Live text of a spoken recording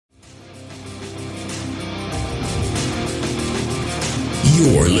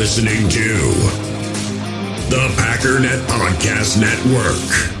You're listening to the Packernet Podcast Network.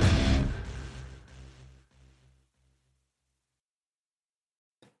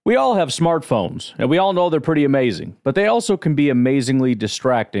 We all have smartphones, and we all know they're pretty amazing, but they also can be amazingly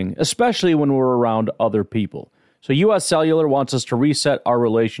distracting, especially when we're around other people. So US Cellular wants us to reset our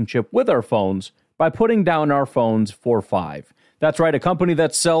relationship with our phones by putting down our phones for $5. That's right, a company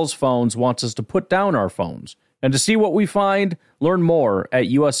that sells phones wants us to put down our phones. And to see what we find, learn more at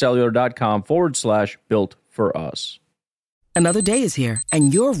uscellular.com/built-for-us. Another day is here,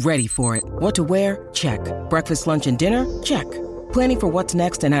 and you're ready for it. What to wear? Check. Breakfast, lunch, and dinner? Check. Planning for what's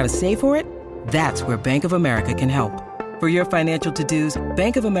next and how to save for it? That's where Bank of America can help. For your financial to-dos,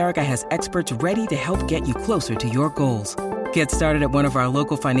 Bank of America has experts ready to help get you closer to your goals. Get started at one of our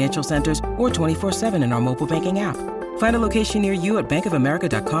local financial centers or 24/7 in our mobile banking app. Find a location near you at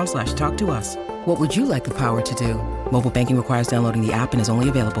bankofamerica.com/talktous. What would you like the power to do? Mobile banking requires downloading the app and is only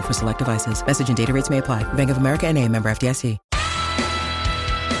available for select devices. Message and data rates may apply. Bank of America N.A., member FDIC.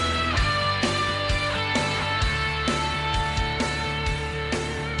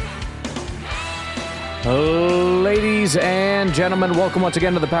 Ladies and gentlemen, welcome once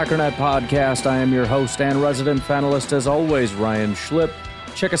again to the Packernet Podcast. I am your host and resident panelist, as always, Ryan Schlip.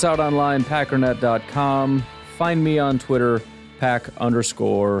 Check us out online, packernet.com. Find me on Twitter,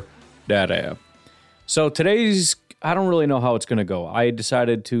 pack_data. So today's, I don't really know how it's going to go. I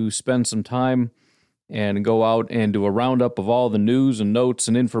decided to spend some time and go out and do a roundup of all the news and notes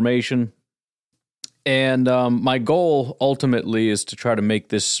and information. And my goal ultimately is to try to make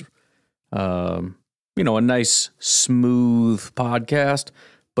this, a nice, smooth podcast.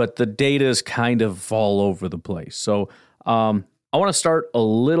 But the data is kind of all over the place. So I want to start a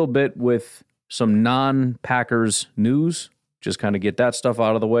little bit with some non-Packers news, just kind of get that stuff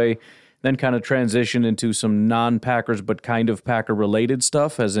out of the way. Then kind of transition into some non-Packers but kind of Packer-related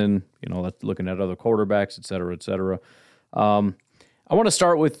stuff, as in, looking at other quarterbacks, et cetera, et cetera. I want to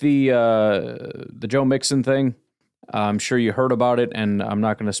start with the Joe Mixon thing. I'm sure you heard about it, and I'm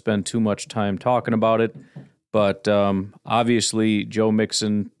not going to spend too much time talking about it. But obviously, Joe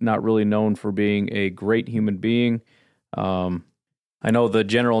Mixon, not really known for being a great human being. I know the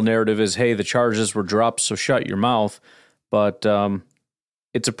general narrative is, hey, the charges were dropped, so shut your mouth. But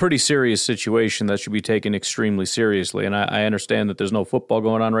it's a pretty serious situation that should be taken extremely seriously. And I understand that there's no football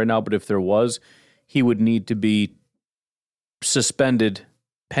going on right now, but if there was, he would need to be suspended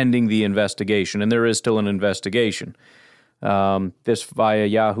pending the investigation. And there is still an investigation. This via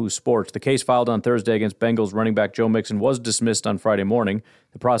Yahoo Sports. The case filed on Thursday against Bengals running back Joe Mixon was dismissed on Friday morning.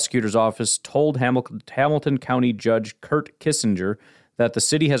 The prosecutor's office told Hamilton County Judge Kurt Kissinger that the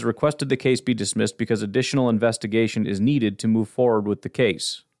city has requested the case be dismissed because additional investigation is needed to move forward with the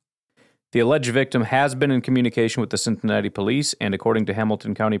case. The alleged victim has been in communication with the Cincinnati police and, according to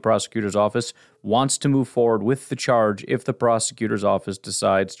Hamilton County Prosecutor's Office, wants to move forward with the charge if the prosecutor's office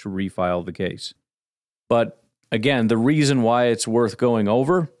decides to refile the case. But again, the reason why it's worth going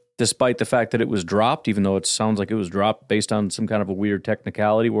over, despite the fact that it was dropped, even though it sounds like it was dropped based on some kind of a weird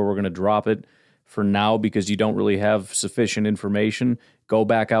technicality where we're going to drop it for now because you don't really have sufficient information, go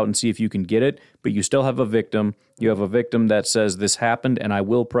back out and see if you can get it. But you still have a victim. You have a victim that says this happened and I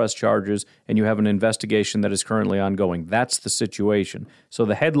will press charges, and you have an investigation that is currently ongoing. That's the situation. So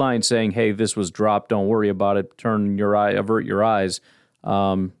the headline saying, hey, this was dropped, don't worry about it, avert your eyes.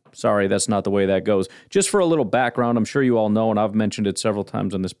 Sorry, that's not the way that goes. Just for a little background, I'm sure you all know, and I've mentioned it several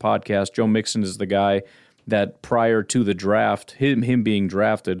times on this podcast, Joe Mixon is the guy that prior to the draft, him being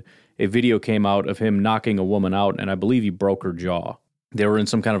drafted, a video came out of him knocking a woman out, and I believe he broke her jaw. They were in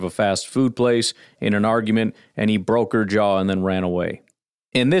some kind of a fast food place in an argument, and he broke her jaw and then ran away.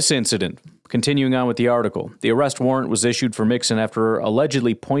 In this incident, continuing on with the article, the arrest warrant was issued for Mixon after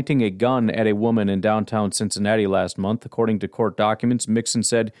allegedly pointing a gun at a woman in downtown Cincinnati last month. According to court documents, Mixon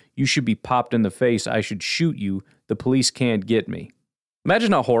said, "You should be popped in the face. I should shoot you. The police can't get me."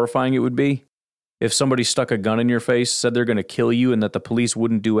 Imagine how horrifying it would be if somebody stuck a gun in your face, said they're going to kill you, and that the police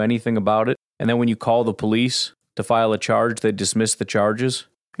wouldn't do anything about it. And then when you call the police to file a charge, they dismiss the charges.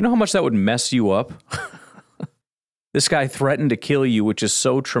 You know how much that would mess you up? This guy threatened to kill you, which is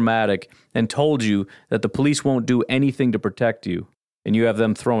so traumatic, and told you that the police won't do anything to protect you, and you have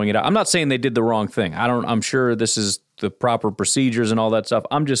them throwing it out. I'm not saying they did the wrong thing. I'm sure this is the proper procedures and all that stuff.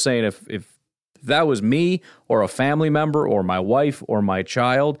 I'm just saying if that was me or a family member or my wife or my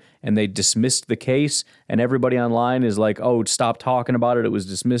child and they dismissed the case and everybody online is like, oh, stop talking about it, it was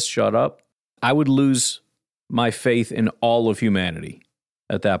dismissed, shut up, I would lose my faith in all of humanity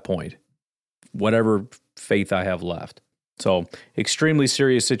at that point, whatever faith I have left. So extremely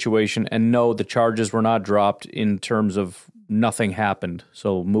serious situation. And no, the charges were not dropped in terms of nothing happened,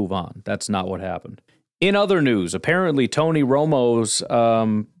 so move on. That's not what happened. In other news, apparently Tony Romo's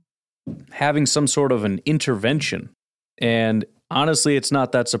having some sort of an intervention. And honestly, it's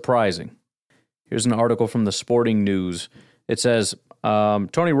not that surprising. Here's an article from the Sporting News. It says,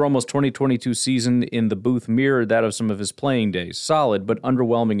 Tony Romo's 2022 season in the booth mirrored that of some of his playing days. Solid, but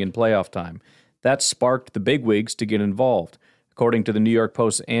underwhelming in playoff time. That sparked the bigwigs to get involved. According to the New York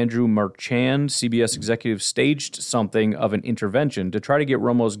Post's Andrew Marchand, CBS executive staged something of an intervention to try to get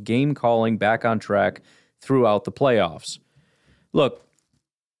Romo's game calling back on track throughout the playoffs. Look,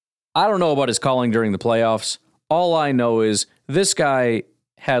 I don't know about his calling during the playoffs. All I know is this guy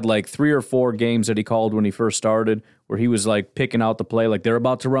had like 3 or 4 games that he called when he first started where he was like picking out the play, like they're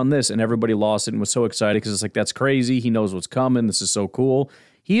about to run this, and everybody lost it and was so excited because it's like, that's crazy. He knows what's coming. This is so cool.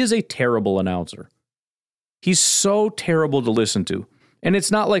 He is a terrible announcer. He's so terrible to listen to. And it's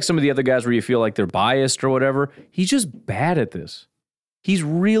not like some of the other guys where you feel like they're biased or whatever. He's just bad at this. He's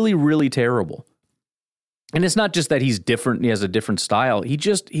really, really terrible. And it's not just that he's different and he has a different style.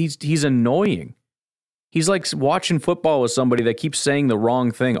 He's annoying. He's like watching football with somebody that keeps saying the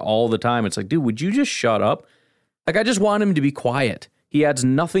wrong thing all the time. It's like, dude, would you just shut up? Like, I just want him to be quiet. He adds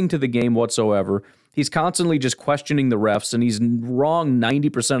nothing to the game whatsoever. He's constantly just questioning the refs, and he's wrong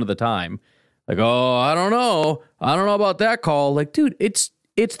 90% of the time. Like, oh, I don't know about that call. Like, dude, it's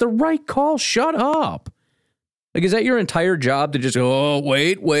the right call. Shut up. Like, is that your entire job to just go, oh,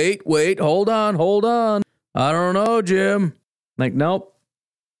 wait, hold on. I don't know, Jim. Like, nope,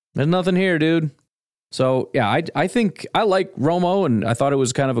 there's nothing here, dude. So, yeah, I think I like Romo, and I thought it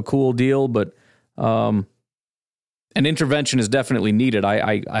was kind of a cool deal, but an intervention is definitely needed.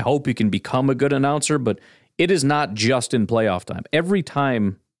 I hope he can become a good announcer, but it is not just in playoff time. Every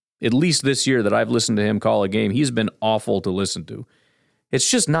time, at least this year, that I've listened to him call a game, he's been awful to listen to. It's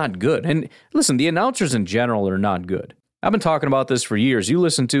just not good. And listen, the announcers in general are not good. I've been talking about this for years. You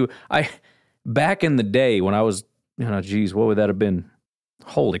listen to, back in the day when I was, what would that have been?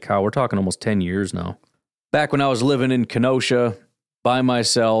 Holy cow, we're talking almost 10 years now. Back when I was living in Kenosha by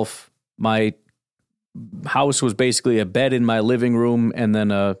myself, my house was basically a bed in my living room and then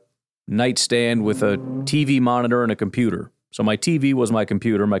a nightstand with a TV monitor and a computer. So my TV was my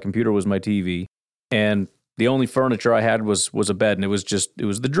computer was my TV, and the only furniture I had was a bed, and it was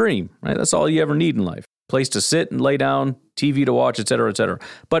the dream, right? That's all you ever need in life. Place to sit and lay down, TV to watch, et cetera, et cetera.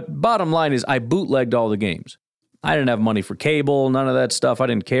 But bottom line is I bootlegged all the games. I didn't have money for cable, none of that stuff. I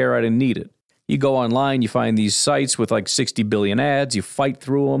didn't care. I didn't need it. You go online, you find these sites with like 60 billion ads. You fight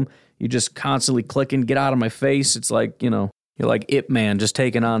through them. You just constantly clicking, get out of my face. It's like, you're like Ip Man just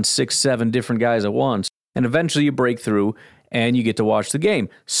taking on 6, 7 different guys at once. And eventually you break through and you get to watch the game.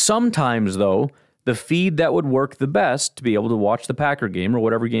 Sometimes, though, the feed that would work the best to be able to watch the Packer game or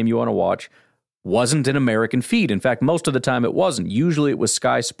whatever game you want to watch wasn't an American feed. In fact, most of the time it wasn't. Usually it was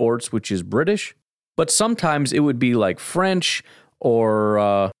Sky Sports, which is British. But sometimes it would be like French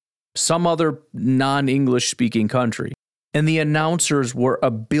or some other non-English speaking country. And the announcers were a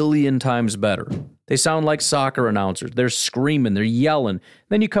billion times better. They sound like soccer announcers. They're screaming, they're yelling.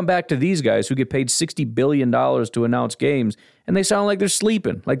 Then you come back to these guys who get paid $60 billion to announce games, and they sound like they're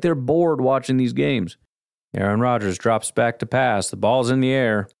sleeping, like they're bored watching these games. Aaron Rodgers drops back to pass. The ball's in the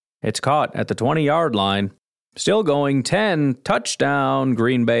air. It's caught at the 20-yard line. Still going, 10, touchdown,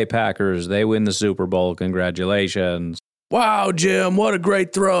 Green Bay Packers. They win the Super Bowl. Congratulations. Wow, Jim, what a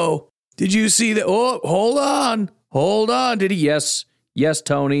great throw. Did you see that? Oh, hold on. Did he? Yes,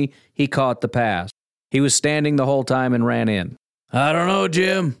 Tony. He caught the pass. He was standing the whole time and ran in. I don't know,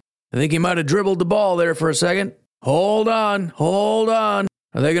 Jim. I think he might have dribbled the ball there for a second. Hold on. Are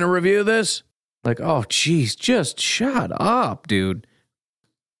they going to review this? Like, oh, geez, just shut up, dude.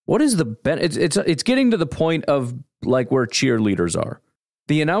 What is the it's getting to the point of like where cheerleaders are.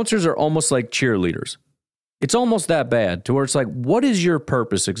 The announcers are almost like cheerleaders. It's almost that bad to where it's like, what is your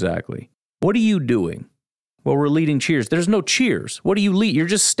purpose exactly? What are you doing? Well, we're leading cheers. There's no cheers. What do you lead? You're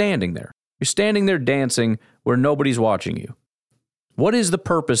just standing there. You're standing there dancing where nobody's watching you. What is the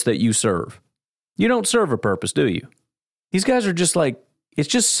purpose that you serve? You don't serve a purpose, do you? These guys are just like, it's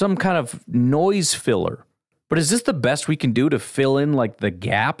just some kind of noise filler. But is this the best we can do to fill in like the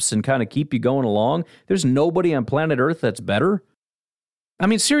gaps and kind of keep you going along? There's nobody on planet Earth that's better. I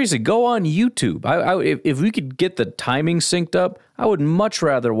mean, seriously, go on YouTube. If we could get the timing synced up, I would much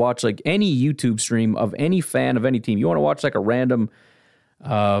rather watch like any YouTube stream of any fan of any team. You want to watch like a random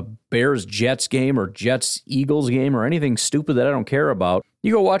Bears-Jets game or Jets-Eagles game or anything stupid that I don't care about.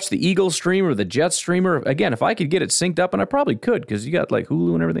 You go watch the Eagles stream or the Jets streamer. Again, if I could get it synced up, and I probably could because you got like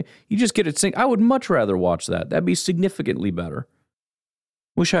Hulu and everything, you just get it synced. I would much rather watch that. That'd be significantly better.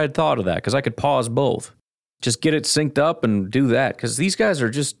 Wish I had thought of that because I could pause both. Just get it synced up and do that, because these guys are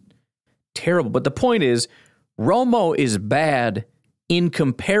just terrible. But the point is, Romo is bad in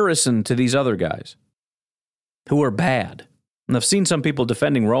comparison to these other guys who are bad. And I've seen some people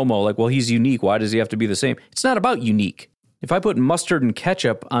defending Romo like, well, he's unique. Why does he have to be the same? It's not about unique. If I put mustard and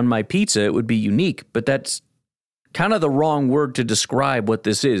ketchup on my pizza, it would be unique, but that's kind of the wrong word to describe what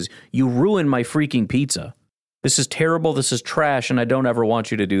this is. You ruin my freaking pizza. This is terrible, this is trash, and I don't ever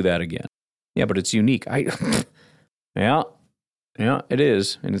want you to do that again. Yeah, but it's unique. Yeah, it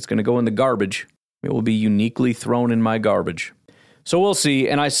is, and it's going to go in the garbage. It will be uniquely thrown in my garbage. So we'll see.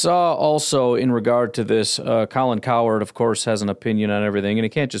 And I saw also in regard to this, Colin Cowherd, of course, has an opinion on everything, and it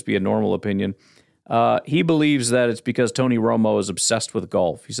can't just be a normal opinion. He believes that it's because Tony Romo is obsessed with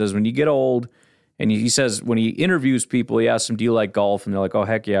golf. He says when you get old, and he says when he interviews people, he asks them, do you like golf? And they're like, oh,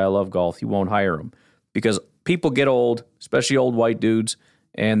 heck yeah, I love golf. He won't hire them. Because people get old, especially old white dudes,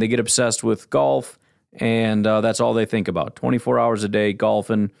 and they get obsessed with golf, and that's all they think about. 24 hours a day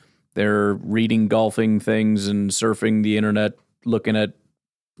golfing. They're reading golfing things and surfing the internet, looking at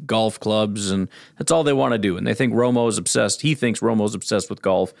golf clubs, and that's all they want to do. And they think Romo's obsessed. He thinks Romo's obsessed with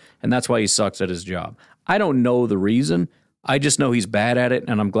golf, and that's why he sucks at his job. I don't know the reason. I just know he's bad at it,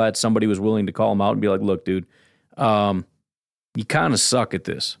 and I'm glad somebody was willing to call him out and be like, look, dude, you kind of suck at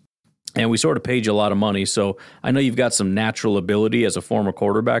this. And we sort of paid you a lot of money, so I know you've got some natural ability as a former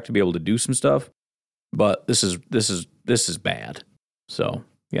quarterback to be able to do some stuff, but this is bad. So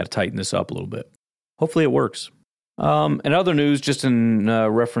you got to tighten this up a little bit. Hopefully it works. And other news, just in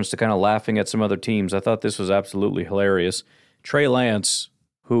reference to kind of laughing at some other teams, I thought this was absolutely hilarious. Trey Lance,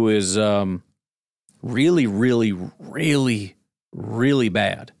 who is really, really, really, really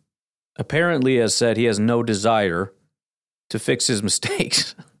bad, apparently has said he has no desire to fix his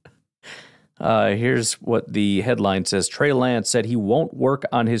mistakes. Here's what the headline says. Trey Lance said he won't work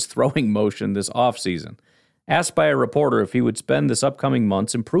on his throwing motion this offseason. Asked by a reporter if he would spend this upcoming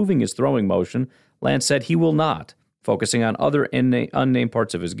months improving his throwing motion, Lance said he will not, focusing on other unnamed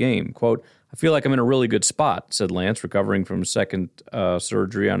parts of his game. Quote, I feel like I'm in a really good spot, said Lance, recovering from second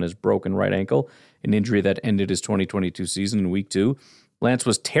surgery on his broken right ankle, an injury that ended his 2022 season in Week 2. Lance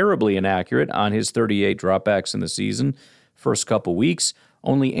was terribly inaccurate on his 38 dropbacks in the season. First couple weeks,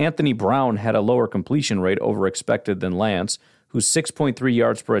 only Anthony Brown had a lower completion rate over expected than Lance, whose 6.3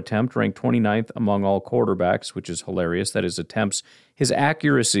 yards per attempt ranked 29th among all quarterbacks, which is hilarious. That is attempts. His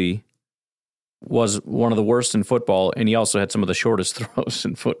accuracy was one of the worst in football, and he also had some of the shortest throws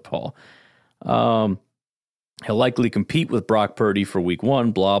in football. He'll likely compete with Brock Purdy for Week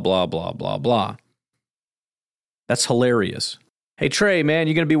 1, blah, blah, blah, blah, blah. That's hilarious. Hey, Trey, man,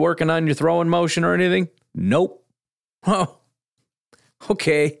 you going to be working on your throwing motion or anything? Nope. Oh,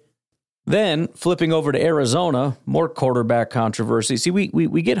 okay. Then, flipping over to Arizona, more quarterback controversy. See,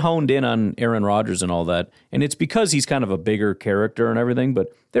 we get honed in on Aaron Rodgers and all that, and it's because he's kind of a bigger character and everything, but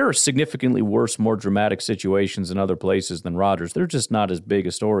there are significantly worse, more dramatic situations in other places than Rodgers. They're just not as big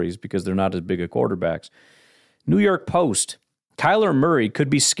of stories because they're not as big of quarterbacks. New York Post, Kyler Murray could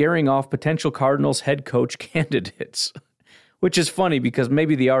be scaring off potential Cardinals head coach candidates, which is funny because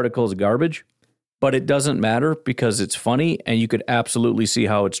maybe the article is garbage, but it doesn't matter because it's funny and you could absolutely see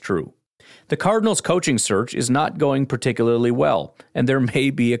how it's true. The Cardinals' coaching search is not going particularly well, and there may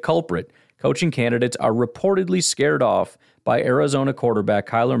be a culprit. Coaching candidates are reportedly scared off by Arizona quarterback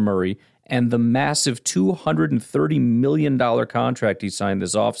Kyler Murray and the massive $230 million contract he signed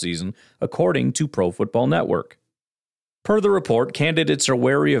this offseason, according to Pro Football Network. Per the report, candidates are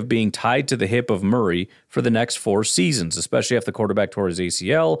wary of being tied to the hip of Murray for the next 4 seasons, especially if the quarterback tore his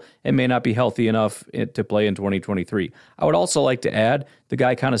ACL and may not be healthy enough to play in 2023. I would also like to add, the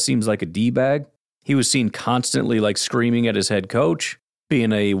guy kind of seems like a D-bag. He was seen constantly screaming at his head coach,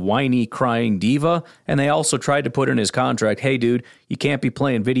 being a whiny, crying diva, and they also tried to put in his contract, hey, dude, you can't be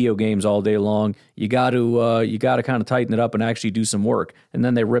playing video games all day long. You got to kind of tighten it up and actually do some work. And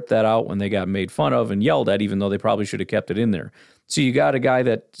then they ripped that out when they got made fun of and yelled at, even though they probably should have kept it in there. So you got a guy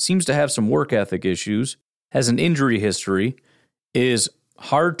that seems to have some work ethic issues, has an injury history, is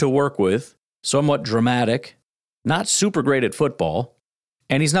hard to work with, somewhat dramatic, not super great at football,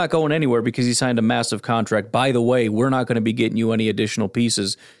 and he's not going anywhere because he signed a massive contract. By the way, we're not going to be getting you any additional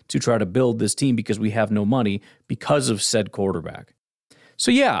pieces to try to build this team because we have no money because of said quarterback.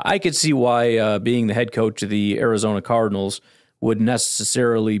 So yeah, I could see why being the head coach of the Arizona Cardinals would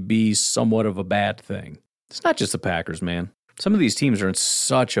necessarily be somewhat of a bad thing. It's not just the Packers, man. Some of these teams are in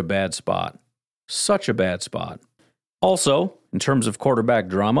such a bad spot. Such a bad spot. Also, in terms of quarterback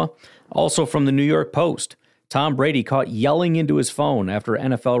drama, also from the New York Post, Tom Brady caught yelling into his phone after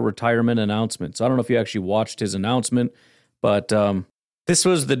NFL retirement announcements. I don't know if you actually watched his announcement, but This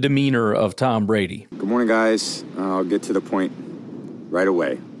was the demeanor of Tom Brady. Good morning, guys. I'll get to the point right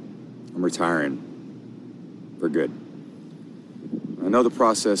away. I'm retiring for good. I know the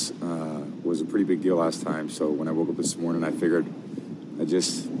process was a pretty big deal last time, so when I woke up this morning, I figured I'd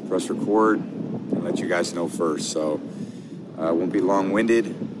just press record and let you guys know first. So I won't be long-winded.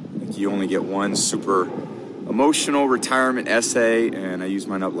 I think you only get one super emotional retirement essay, and I used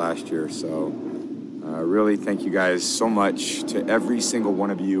mine up last year. So really thank you guys so much, to every single one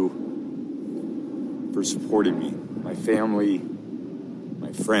of you, for supporting me, my family,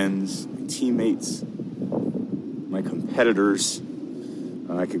 my friends, my teammates, my competitors.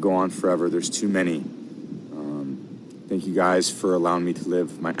 I could go on forever. There's too many. Thank you guys for allowing me to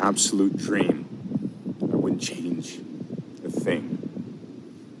live my absolute dream. I wouldn't change a thing.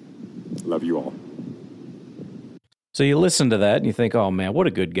 Love you all. So you listen to that and you think, oh man, what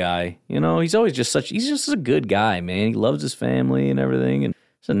a good guy. You know, he's just a good guy, man. He loves his family and everything. And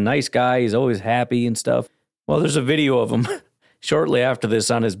he's a nice guy. He's always happy and stuff. Well, there's a video of him shortly after this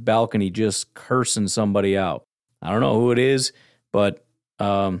on his balcony just cursing somebody out. I don't know who it is, but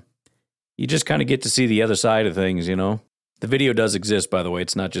you just kind of get to see the other side of things, you know. The video does exist, by the way.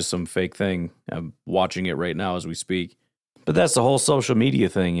 It's not just some fake thing. I'm watching it right now as we speak. But that's the whole social media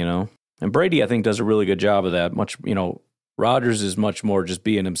thing, you know. And Brady, I think, does a really good job of that. Rodgers is much more just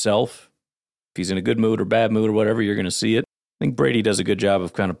being himself. If he's in a good mood or bad mood or whatever, you're going to see it. I think Brady does a good job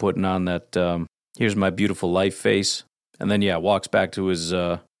of kind of putting on that, here's my beautiful life face. And then, walks back to his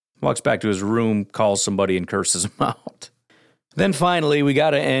room, calls somebody and curses him out. Then finally, we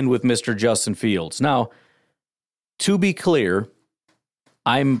got to end with Mr. Justin Fields. Now, to be clear,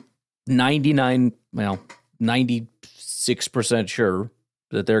 I'm 96% sure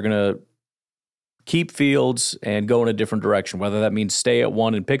that they're going to keep Fields and go in a different direction, whether that means stay at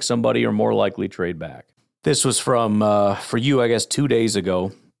one and pick somebody or more likely trade back. This was from, for you, I guess, 2 days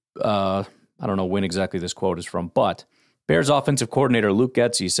ago. I don't know when exactly this quote is from, but Bears offensive coordinator Luke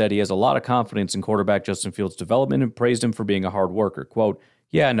Getsy said he has a lot of confidence in quarterback Justin Fields' development and praised him for being a hard worker. Quote,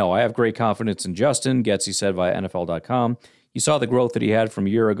 "Yeah, no, I have great confidence in Justin," Getsy said via NFL.com. "You saw the growth that he had from a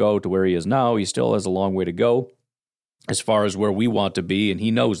year ago to where he is now. He still has a long way to go as far as where we want to be, and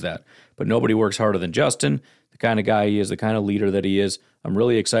he knows that. But nobody works harder than Justin, the kind of guy he is, the kind of leader that he is. I'm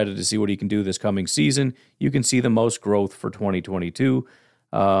really excited to see what he can do this coming season. You can see the most growth for 2022.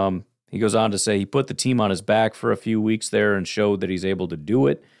 He goes on to say he put the team on his back for a few weeks there and showed that he's able to do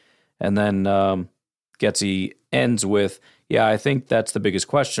it. And then Getsy ends with, "Yeah, I think that's the biggest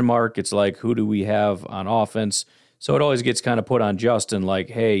question mark. It's like, who do we have on offense?" So it always gets kind of put on Justin,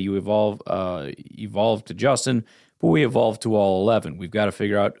 like, hey, you evolved to Justin, but we evolved to all 11. We've got to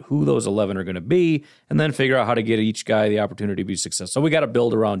figure out who those 11 are going to be and then figure out how to get each guy the opportunity to be successful. So we got to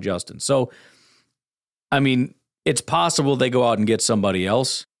build around Justin. So, I mean, it's possible they go out and get somebody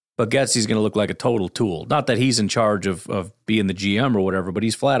else, but Getsy's going to look like a total tool. Not that he's in charge of being the GM or whatever, but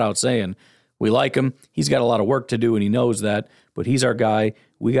he's flat out saying, we like him. He's got a lot of work to do, and he knows that, but he's our guy.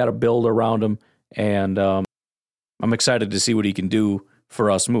 We got to build around him, and I'm excited to see what he can do for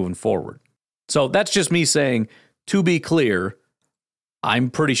us moving forward. So that's just me saying, to be clear, I'm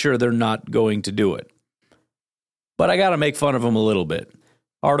pretty sure they're not going to do it. But I got to make fun of him a little bit.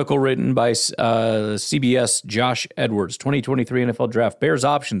 Article written by CBS Josh Edwards, 2023 NFL Draft. Bears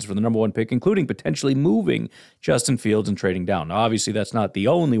options for the number one pick, including potentially moving Justin Fields and trading down. Now, obviously, that's not the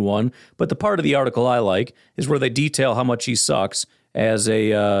only one, but the part of the article I like is where they detail how much he sucks as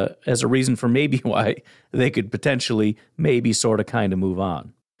a reason for maybe why they could potentially maybe sort of kind of move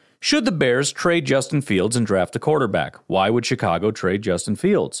on. Should the Bears trade Justin Fields and draft a quarterback? Why would Chicago trade Justin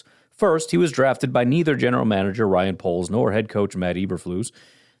Fields? First, he was drafted by neither general manager Ryan Poles nor head coach Matt Eberflus.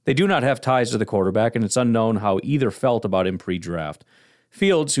 They do not have ties to the quarterback, and it's unknown how either felt about him pre-draft.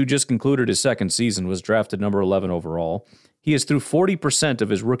 Fields, who just concluded his second season, was drafted number 11 overall. He is through 40% of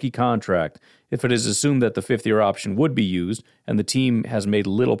his rookie contract if it is assumed that the fifth-year option would be used, and the team has made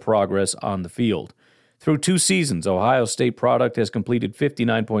little progress on the field. Through 2 seasons, Ohio State product has completed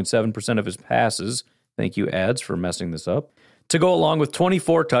 59.7% of his passes. Thank you, ads, for messing this up. To go along with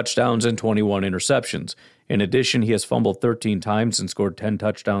 24 touchdowns and 21 interceptions. In addition, he has fumbled 13 times and scored 10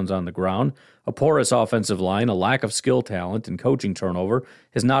 touchdowns on the ground. A porous offensive line, a lack of skill talent, and coaching turnover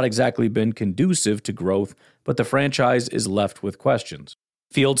has not exactly been conducive to growth, but the franchise is left with questions.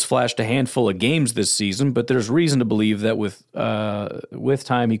 Fields flashed a handful of games this season, but there's reason to believe that with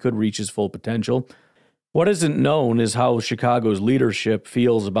time he could reach his full potential. What isn't known is how Chicago's leadership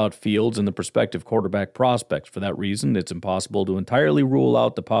feels about Fields and the prospective quarterback prospects. For that reason, it's impossible to entirely rule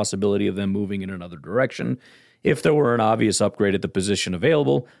out the possibility of them moving in another direction. If there were an obvious upgrade at the position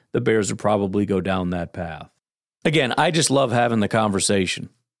available, the Bears would probably go down that path. Again, I just love having the conversation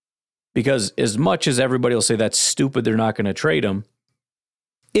because as much as everybody will say that's stupid, they're not going to trade him.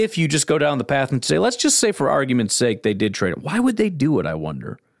 If you just go down the path and say, let's just say for argument's sake, they did trade him. Why would they do it, I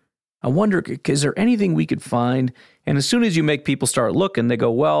wonder? Is there anything we could find? And as soon as you make people start looking, they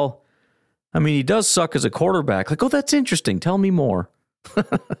go, well, I mean, he does suck as a quarterback. Like, oh, that's interesting. Tell me more.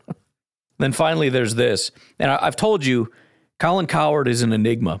 Then finally, there's this. And I've told you, Colin Cowherd is an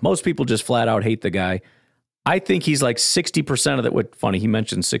enigma. Most people just flat out hate the guy. I think he's like 60% of that. Funny, he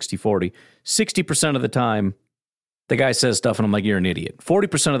mentioned 60-40. 60% of the time, the guy says stuff and I'm like, you're an idiot.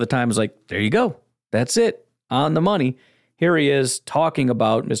 40% of the time is like, there you go. That's it. On the money. Here he is talking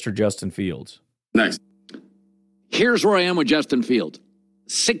about Mr. Justin Fields. Next. Here's where I am with Justin Fields.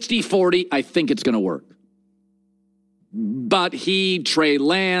 60-40, I think it's going to work. But Trey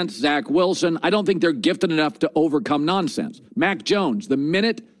Lance, Zach Wilson, I don't think they're gifted enough to overcome nonsense. Mac Jones, the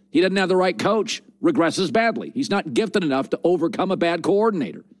minute he doesn't have the right coach, regresses badly. He's not gifted enough to overcome a bad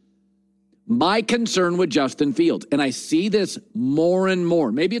coordinator. My concern with Justin Fields, and I see this more and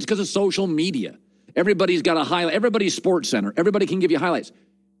more, maybe it's because of social media. Everybody's got a highlight. Everybody's Sports Center. Everybody can give you highlights.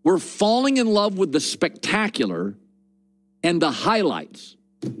 We're falling in love with the spectacular and the highlights.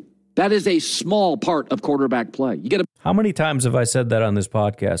 That is a small part of quarterback play. You get How many times have I said that on this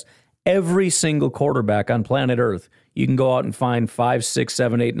podcast? Every single quarterback on planet Earth, you can go out and find 5, 6,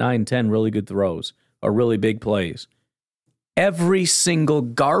 7, 8, 9, 10 really good throws or really big plays. Every single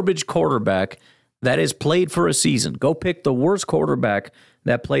garbage quarterback that has played for a season. Go pick the worst quarterback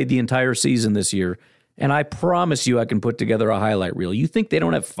that played the entire season this year, and I promise you I can put together a highlight reel. You think they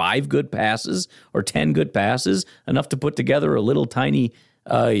don't have 5 good passes or 10 good passes, enough to put together a little tiny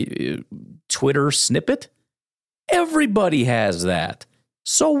Twitter snippet? Everybody has that.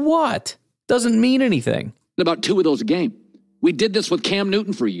 So what? Doesn't mean anything. About 2 of those a game. We did this with Cam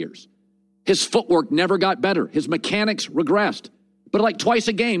Newton for years. His footwork never got better. His mechanics regressed. But like twice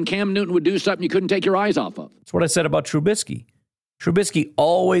a game, Cam Newton would do something you couldn't take your eyes off of. That's what I said about Trubisky. Trubisky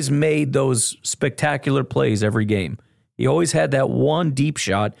always made those spectacular plays every game. He always had that one deep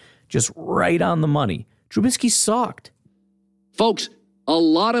shot just right on the money. Trubisky sucked. Folks, a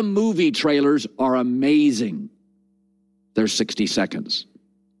lot of movie trailers are amazing. They're 60 seconds.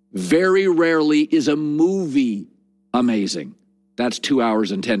 Very rarely is a movie amazing. That's 2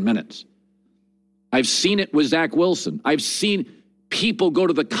 hours and 10 minutes. I've seen it with Zach Wilson. I've seen people go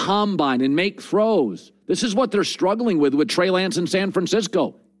to the combine and make throws. This is what they're struggling with Trey Lance in San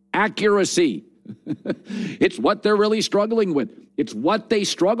Francisco. Accuracy. It's what they're really struggling with. It's what they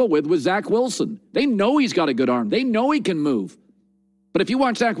struggle with Zach Wilson. They know he's got a good arm. They know he can move. But if you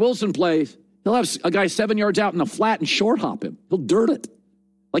watch Zach Wilson play, he'll have a guy 7 yards out in the flat and short hop him. He'll dirt it.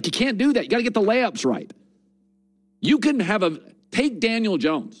 Like, you can't do that. You got to get the layups right. You can take Daniel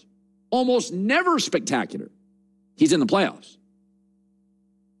Jones. Almost never spectacular. He's in the playoffs.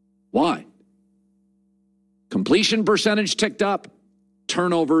 Why? Completion percentage ticked up,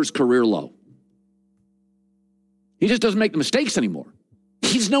 turnovers career low. He just doesn't make the mistakes anymore.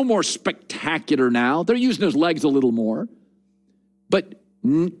 He's no more spectacular now. They're using his legs a little more. But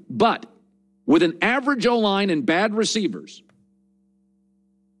with an average O-line and bad receivers,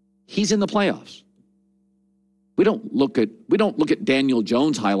 he's in the playoffs. We don't look at Daniel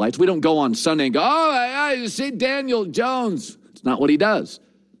Jones highlights. We don't go on Sunday and go, I see Daniel Jones. It's not what he does.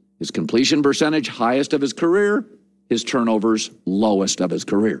 His completion percentage, highest of his career. His turnovers, lowest of his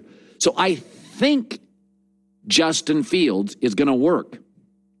career. So I think Justin Fields is going to work.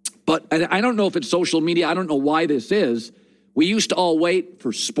 But I don't know if it's social media. I don't know why this is. We used to all wait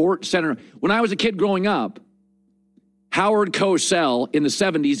for Sports Center. When I was a kid growing up, Howard Cosell in the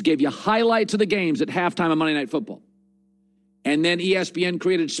 70s gave you highlights of the games at halftime of Monday Night Football. And then ESPN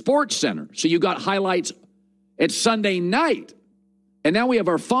created Sports Center. So you got highlights at Sunday night. And now we have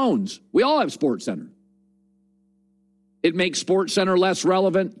our phones. We all have Sports Center. It makes Sports Center less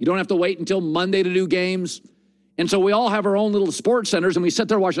relevant. You don't have to wait until Monday to do games. And so we all have our own little Sports Centers, and we sit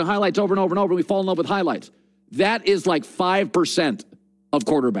there watching highlights over and over and over, and we fall in love with highlights. That is like 5% of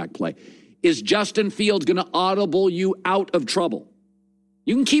quarterback play. Is Justin Fields going to audible you out of trouble?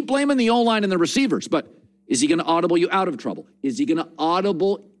 You can keep blaming the O-line and the receivers, but is he going to audible you out of trouble? Is he going to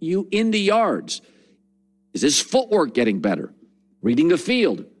audible you into yards? Is his footwork getting better? Reading the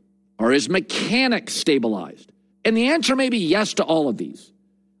field? Are his mechanics stabilized? And the answer may be yes to all of these.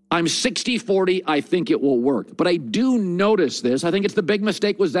 I'm 60-40. I think it will work. But I do notice this. I think it's the big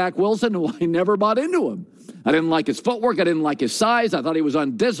mistake with Zach Wilson, who I never bought into him. I didn't like his footwork. I didn't like his size. I thought he was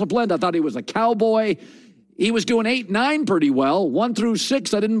undisciplined. I thought he was a cowboy. He was doing 8-9 pretty well. 1 through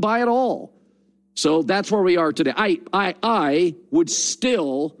 6, I didn't buy at all. So that's where we are today. I would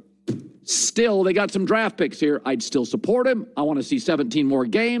still Still, they got some draft picks here. I'd still support him. I want to see 17 more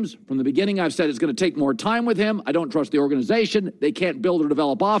games. From the beginning, I've said it's going to take more time with him. I don't trust the organization. They can't build or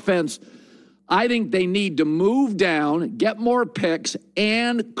develop offense. I think they need to move down, get more picks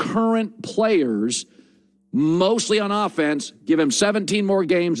and current players, mostly on offense, give him 17 more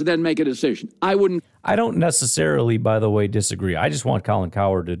games, and then make a decision. I don't necessarily, by the way, disagree. I just want Colin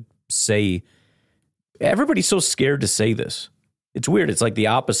Cowherd to say, everybody's so scared to say this. It's weird. It's like the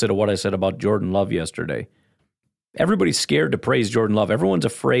opposite of what I said about Jordan Love yesterday. Everybody's scared to praise Jordan Love. Everyone's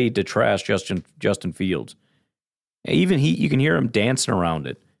afraid to trash Justin Fields. Even you can hear him dancing around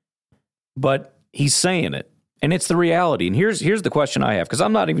it. But he's saying it, and it's the reality. And here's the question I have, because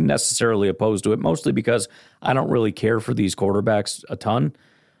I'm not even necessarily opposed to it, mostly because I don't really care for these quarterbacks a ton.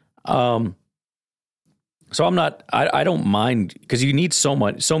 So I don't mind, because you need so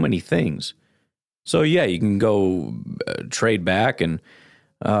many things. So, yeah, you can go trade back and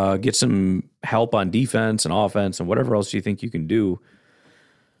get some help on defense and offense and whatever else you think you can do.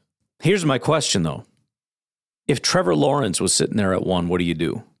 Here's my question, though. If Trevor Lawrence was sitting there at 1, what do you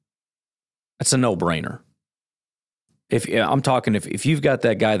do? That's a no-brainer. If you've got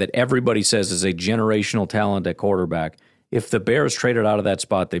that guy that everybody says is a generational talent at quarterback, if the Bears traded out of that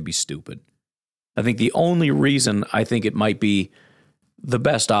spot, they'd be stupid. I think the only reason I think it might be the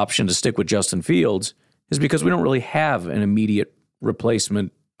best option to stick with Justin Fields is because we don't really have an immediate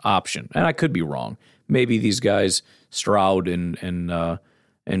replacement option. And I could be wrong. Maybe these guys, Stroud and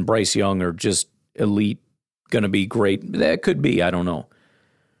Bryce Young, are just elite, going to be great. That could be. I don't know.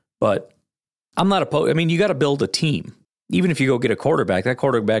 But I'm not opposed. I mean, you got to build a team. Even if you go get a quarterback, that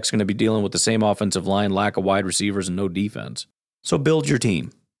quarterback's going to be dealing with the same offensive line, lack of wide receivers, and no defense. So build your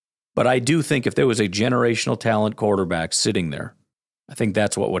team. But I do think if there was a generational talent quarterback sitting there, I think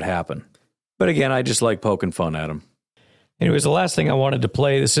that's what would happen. But again, I just like poking fun at him. Anyways, the last thing I wanted to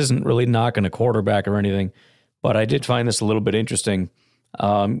play, this isn't really knocking a quarterback or anything, but I did find this a little bit interesting.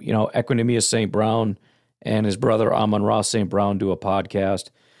 Equanimeous St. Brown and his brother Amon-Ra St. Brown do a podcast.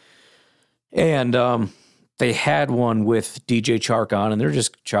 And they had one with DJ Chark on, and they're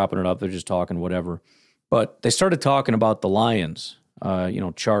just chopping it up. They're just talking whatever. But they started talking about the Lions.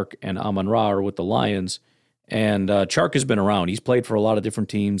 Chark and Amon-Ra are with the Lions. And Chark has been around. He's played for a lot of different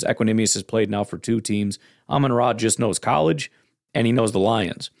teams. Equanimeous has played now for 2 teams. Amon-Ra just knows college, and he knows the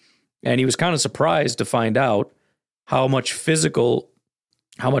Lions. And he was kind of surprised to find out how much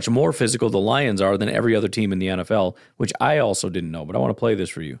more physical the Lions are than every other team in the NFL, which I also didn't know. But I want to play this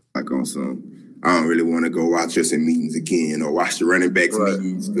for you. I don't really want to go watch us in meetings again or watch the running backs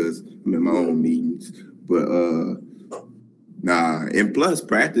meetings because I'm in my own meetings. But, and plus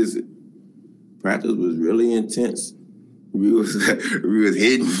practice was really intense. We was hitting,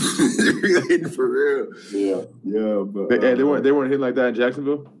 really hitting for real. Yeah. But they weren't hitting like that in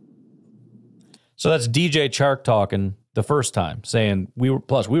Jacksonville. So that's DJ Chark talking the first time, saying we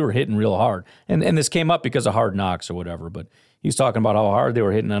were hitting real hard, and this came up because of Hard Knocks or whatever. But he's talking about how hard they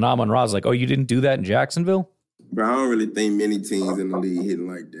were hitting, and Amon-Ra's like, "Oh, you didn't do that in Jacksonville?" But I don't really think many teams in the league hitting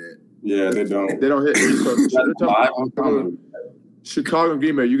like that. Yeah, they don't. They don't hit. Chicago and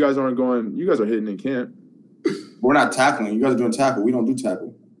Green Bay, you guys are hitting in camp. We're not tackling. You guys are doing tackle. We don't do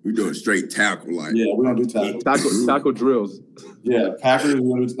tackle. We're doing straight tackle. Yeah, we don't do tackle. Tackle drills. Yeah, Packers,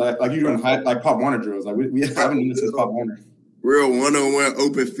 like you're doing like Pop Warner drills. Like we haven't done this since Pop Warner. Real one-on-one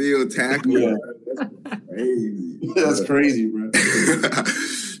open field tackle. Yeah. That's crazy. That's crazy, bro.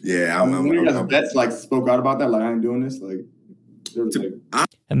 Yeah, when you guys vets like spoke out about that, like I ain't doing this, like.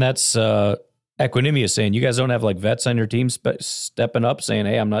 And that's Equanimeous saying, you guys don't have like vets on your team stepping up saying,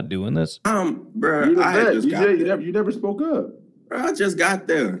 hey, I'm not doing this? Bro, you never spoke up. Bro, I just got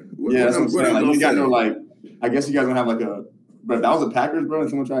there. Yeah, that's what I'm saying. Like, you got no, like, I guess you guys don't have like a, bro, if that was the Packers, bro, and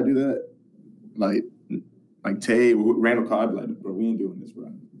someone tried to do that, like Tay, Randall Cobb, like, bro, we ain't doing this,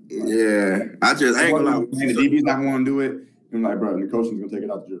 bro. Yeah, I ain't gonna lie. And the DB's not going to do it. And like, bro, and the coaching's going to take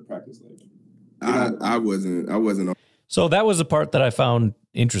it out to your practice. Like, I wasn't. So that was the part that I found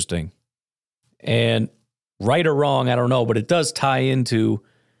interesting. And right or wrong, I don't know, but it does tie into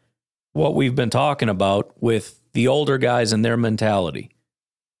what we've been talking about with the older guys and their mentality.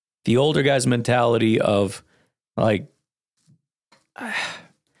 The older guys' mentality of like,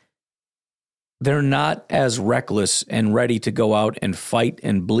 they're not as reckless and ready to go out and fight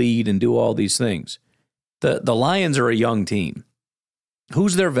and bleed and do all these things. The Lions are a young team.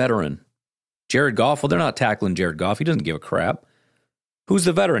 Who's their veteran? Jared Goff? Well, they're not tackling Jared Goff. He doesn't give a crap. Who's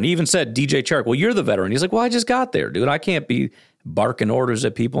the veteran? He even said DJ Chark, well, you're the veteran. He's like, well, I just got there, dude. I can't be barking orders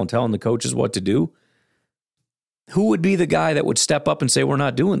at people and telling the coaches what to do. who would be the guy that would step up and say, we're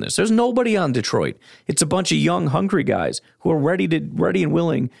not doing this? There's nobody on Detroit. It's a bunch of young, hungry guys who are ready and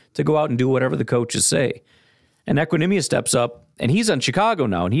willing to go out and do whatever the coaches say. And Equanimeous steps up, and he's on Chicago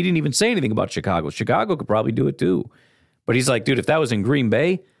now, and he didn't even say anything about Chicago. Chicago could probably do it too. But he's like, dude, if that was in Green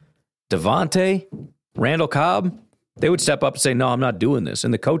Bay, Devontae, Randall Cobb, they would step up and say, no, I'm not doing this.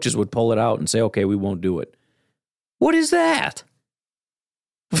 And the coaches would pull it out and say, okay, we won't do it. What is that?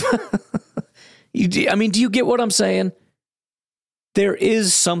 I mean, do you get what I'm saying? There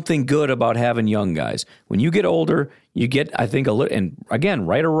is something good about having young guys. When you get older, you get, I think, a little, and again,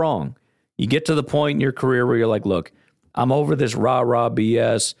 right or wrong, you get to the point in your career where you're like, look, I'm over this rah-rah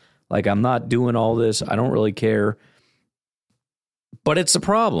BS. Like, I'm not doing all this. I don't really care. But it's a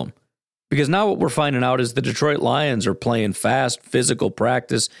problem. Because now what we're finding out is the Detroit Lions are playing fast, physical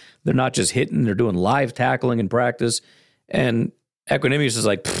practice. They're not just hitting. They're doing live tackling in practice. And Equanimeous is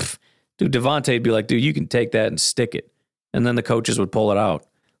like, dude, Devontae would be like, dude, you can take that and stick it. And then the coaches would pull it out.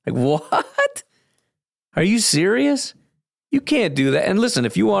 Like, what? Are you serious? You can't do that. And listen,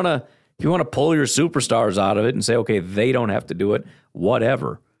 if you want to pull your superstars out of it and say, okay, they don't have to do it,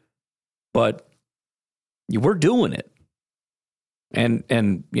 whatever. But we're doing it. And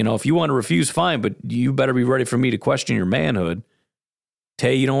you know, if you want to refuse, fine, but you better be ready for me to question your manhood.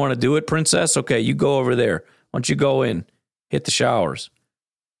 Tay, you don't want to do it, princess? Okay, you go over there. Why don't you go in, hit the showers?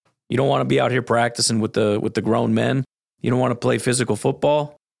 You don't want to be out here practicing with the grown men? You don't want to play physical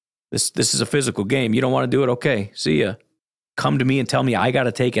football? This is a physical game. You don't want to do it? Okay, see ya. Come to me and tell me I got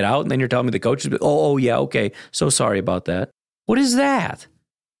to take it out, and then you're telling me the coach is, oh, yeah, okay, so sorry about that. What is that?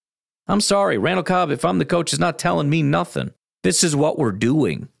 I'm sorry, Randall Cobb, if I'm the coach, is not telling me nothing. This is what we're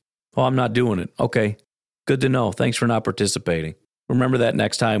doing. Oh, I'm not doing it. Okay, good to know. Thanks for not participating. Remember that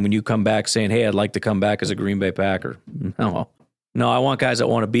next time when you come back saying, hey, I'd like to come back as a Green Bay Packer. No, I want guys that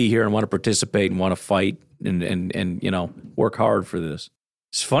want to be here and want to participate and want to fight and you know, work hard for this.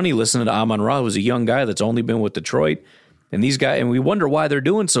 It's funny listening to Amon-Ra, who's a young guy that's only been with Detroit, and these guys, and we wonder why they're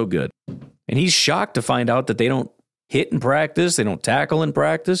doing so good. And he's shocked to find out that they don't hit in practice, they don't tackle in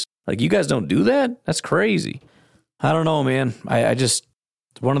practice. Like, you guys don't do that? That's crazy. I don't know, man. I just,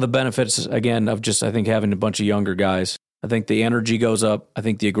 one of the benefits, again, of just, I think, having a bunch of younger guys. I think the energy goes up. I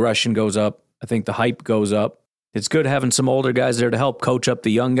think the aggression goes up. I think the hype goes up. It's good having some older guys there to help coach up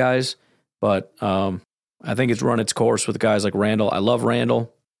the young guys. But I think it's run its course with guys like Randall. I love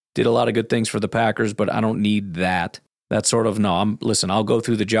Randall. Did a lot of good things for the Packers, but I don't need that. That sort of, no, I'll go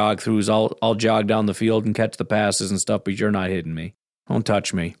through the jog-throughs. I'll jog down the field and catch the passes and stuff, but you're not hitting me. Don't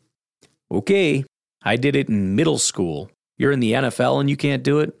touch me. Okay. I did it in middle school. You're in the NFL and you can't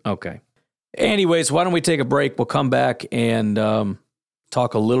do it? Okay. Anyways, why don't we take a break? We'll come back and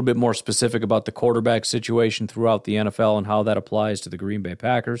talk a little bit more specific about the quarterback situation throughout the NFL and how that applies to the Green Bay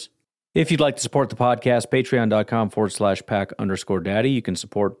Packers. If you'd like to support the podcast, patreon.com/pack_daddy. You can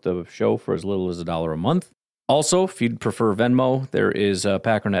support the show for as little as $1 a month. Also, if you'd prefer Venmo, there is a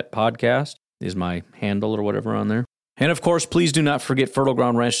Packernet Podcast, is my handle or whatever on there. And of course, please do not forget Fertile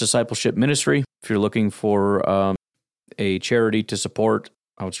Ground Ranch Discipleship Ministry. If you're looking for a charity to support,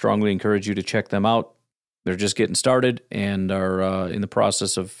 I would strongly encourage you to check them out. They're just getting started and are in the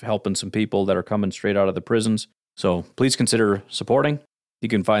process of helping some people that are coming straight out of the prisons. So please consider supporting. You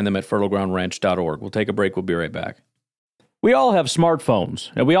can find them at fertilegroundranch.org. We'll take a break. We'll be right back. We all have smartphones,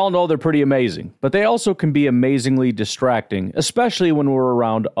 and we all know they're pretty amazing, but they also can be amazingly distracting, especially when we're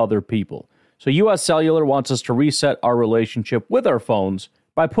around other people. So US Cellular wants us to reset our relationship with our phones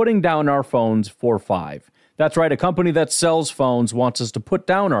by putting down our phones for $5. That's right, a company that sells phones wants us to put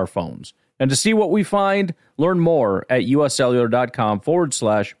down our phones. And to see what we find, learn more at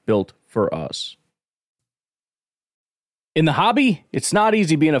uscellular.com/built-for-us. In the hobby, it's not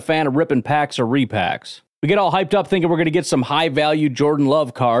easy being a fan of ripping packs or repacks. We get all hyped up thinking we're going to get some high-value Jordan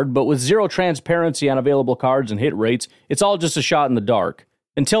Love card, but with zero transparency on available cards and hit rates, it's all just a shot in the dark.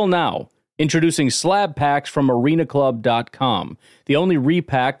 Until now. Introducing Slab Packs from ArenaClub.com, the only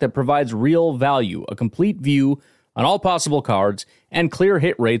repack that provides real value, a complete view on all possible cards, and clear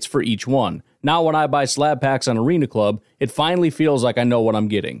hit rates for each one. Now when I buy Slab Packs on Arena Club, it finally feels like I know what I'm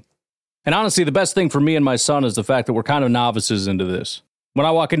getting. And honestly, the best thing for me and my son is the fact that we're kind of novices into this. When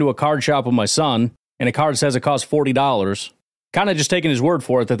I walk into a card shop with my son, and a card says it costs $40, kind of just taking his word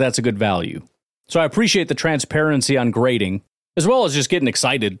for it that that's a good value. So I appreciate the transparency on grading, as well as just getting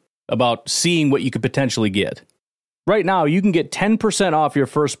excited about seeing what you could potentially get. Right now, you can get 10% off your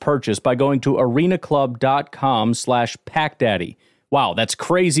first purchase by going to arenaclub.com/packdaddy. Wow, that's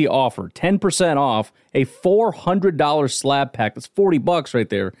crazy offer. 10% off a $400 slab pack. That's $40 right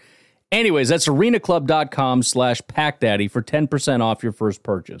there. Anyways, that's arenaclub.com/packdaddy for 10% off your first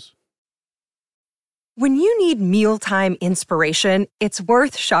purchase. When you need mealtime inspiration, it's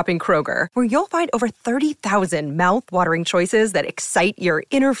worth shopping Kroger, where you'll find over 30,000 mouth-watering choices that excite your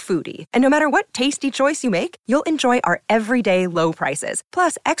inner foodie. And no matter what tasty choice you make, you'll enjoy our everyday low prices,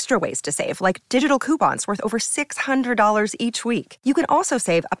 plus extra ways to save, like digital coupons worth over $600 each week. You can also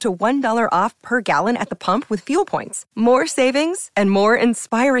save up to $1 off per gallon at the pump with fuel points. More savings and more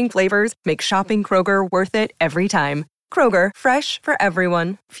inspiring flavors make shopping Kroger worth it every time. Kroger, fresh for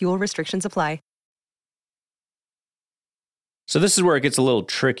everyone. Fuel restrictions apply. So this is where it gets a little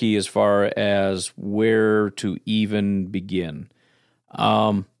tricky as far as where to even begin.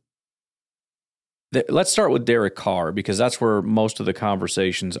 Let's start with Derek Carr, because that's where most of the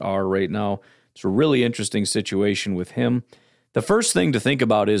conversations are right now. It's a really interesting situation with him. The first thing to think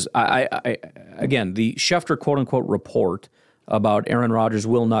about is, again, the Schefter quote-unquote report about Aaron Rodgers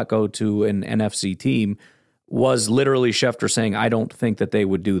will not go to an NFC team was literally Schefter saying, I don't think that they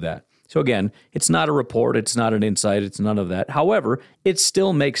would do that. So again, it's not a report, it's not an insight, it's none of that. However, it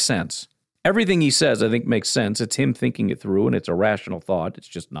still makes sense. Everything he says, I think, makes sense. It's him thinking it through, and it's a rational thought. It's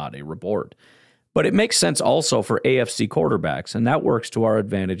just not a report. But it makes sense also for AFC quarterbacks, and that works to our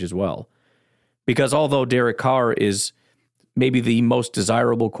advantage as well. Because although Derek Carr is maybe the most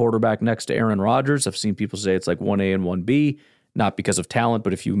desirable quarterback next to Aaron Rodgers, I've seen people say it's like 1A and 1B, not because of talent,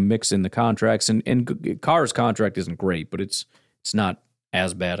 but if you mix in the contracts, and Carr's contract isn't great, but it's not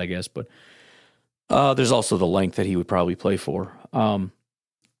as bad, I guess, but there's also the length that he would probably play for. But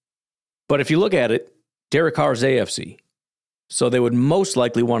if you look at it, Derek Carr's AFC, so they would most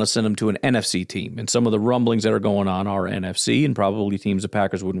likely want to send him to an NFC team, and some of the rumblings that are going on are NFC, and probably teams the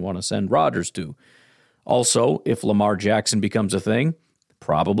Packers wouldn't want to send Rodgers to. Also, if Lamar Jackson becomes a thing,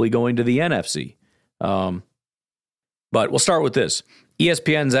 probably going to the NFC. But we'll start with this.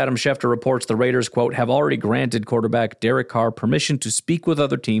 ESPN's Adam Schefter reports the Raiders, quote, have already granted quarterback Derek Carr permission to speak with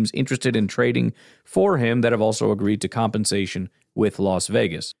other teams interested in trading for him that have also agreed to compensation with Las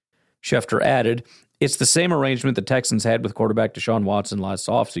Vegas. Schefter added, it's the same arrangement the Texans had with quarterback Deshaun Watson last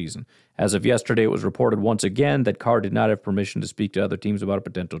offseason. As of yesterday, it was reported once again that Carr did not have permission to speak to other teams about a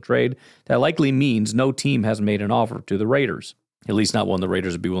potential trade. That likely means no team has made an offer to the Raiders, at least not one the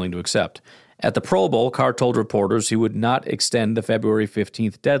Raiders would be willing to accept. At the Pro Bowl, Carr told reporters he would not extend the February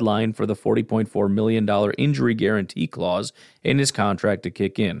 15th deadline for the $40.4 million injury guarantee clause in his contract to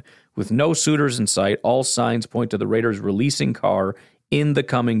kick in. With no suitors in sight, all signs point to the Raiders releasing Carr in the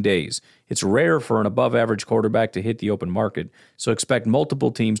coming days. It's rare for an above-average quarterback to hit the open market, so expect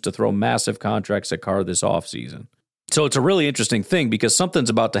multiple teams to throw massive contracts at Carr this offseason. So it's a really interesting thing because something's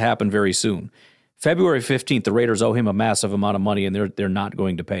about to happen very soon. February 15th, the Raiders owe him a massive amount of money, and they're not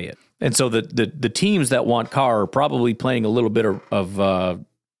going to pay it. And so the teams that want Carr are probably playing a little bit of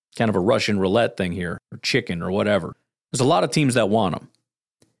kind of a Russian roulette thing here, or chicken, or whatever. There's a lot of teams that want him.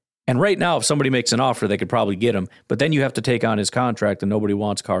 And right now, if somebody makes an offer, they could probably get him. But then you have to take on his contract, and nobody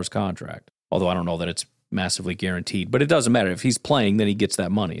wants Carr's contract. Although I don't know that it's massively guaranteed. But it doesn't matter. If he's playing, then he gets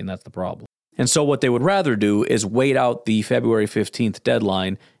that money, and that's the problem. And so what they would rather do is wait out the February 15th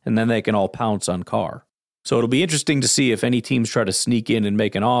deadline, and then they can all pounce on Carr. So it'll be interesting to see if any teams try to sneak in and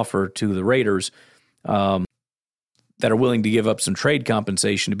make an offer to the Raiders that are willing to give up some trade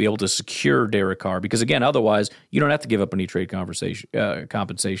compensation to be able to secure Derek Carr. Because, again, otherwise, you don't have to give up any trade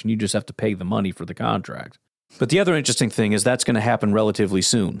compensation. You just have to pay the money for the contract. But the other interesting thing is that's going to happen relatively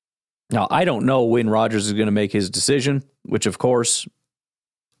soon. Now, I don't know when Rodgers is going to make his decision, which, of course,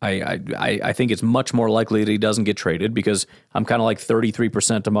 I think it's much more likely that he doesn't get traded because I'm kind of like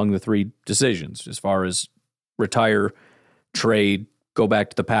 33% among the three decisions as far as retire, trade, go back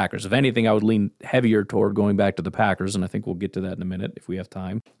to the Packers. If anything, I would lean heavier toward going back to the Packers, and I think we'll get to that in a minute if we have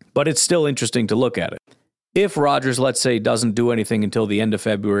time. But it's still interesting to look at it. If Rodgers, let's say, doesn't do anything until the end of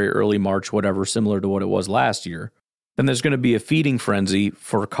February, early March, whatever, similar to what it was last year, then there's going to be a feeding frenzy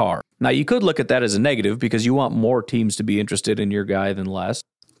for Carr. Now, you could look at that as a negative because you want more teams to be interested in your guy than less.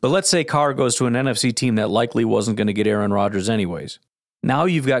 But let's say Carr goes to an NFC team that likely wasn't going to get Aaron Rodgers anyways. Now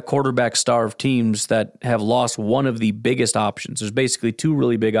you've got quarterback-starved teams that have lost one of the biggest options. There's basically two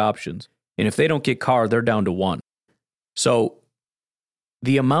really big options. And if they don't get Carr, they're down to one. So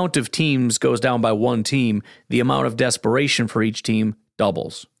the amount of teams goes down by one team. The amount of desperation for each team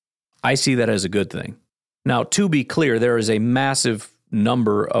doubles. I see that as a good thing. Now, to be clear, there is a massive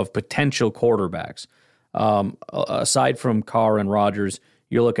number of potential quarterbacks. Aside from Carr and Rodgers,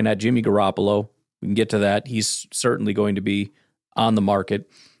 you're looking at Jimmy Garoppolo. We can get to that. He's certainly going to be on the market.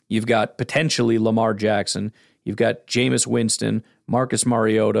 You've got potentially Lamar Jackson. You've got Jameis Winston, Marcus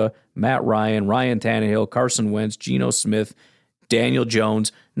Mariota, Matt Ryan, Ryan Tannehill, Carson Wentz, Geno Smith, Daniel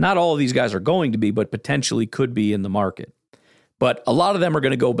Jones. Not all of these guys are going to be, but potentially could be in the market. But a lot of them are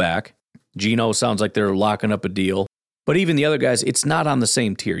going to go back. Geno sounds like they're locking up a deal. But even the other guys, it's not on the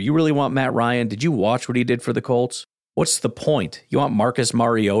same tier. You really want Matt Ryan? Did you watch what he did for the Colts? What's the point? You want Marcus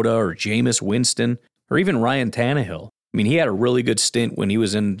Mariota or Jameis Winston or even Ryan Tannehill? I mean, he had a really good stint when he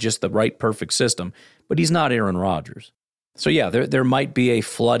was in just the right, perfect system, but he's not Aaron Rodgers. So, yeah, there might be a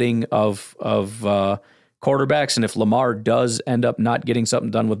flooding of quarterbacks, and if Lamar does end up not getting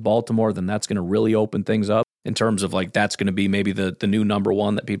something done with Baltimore, then that's going to really open things up in terms of, like, that's going to be maybe the new number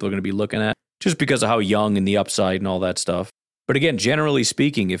one that people are going to be looking at, just because of how young and the upside and all that stuff. But again, generally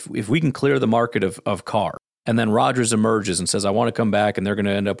speaking, if we can clear the market of Carr, and then Rodgers emerges and says, I want to come back, and they're going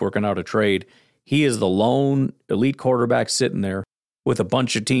to end up working out a trade, he is the lone elite quarterback sitting there with a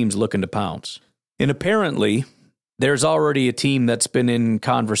bunch of teams looking to pounce. And apparently, there's already a team that's been in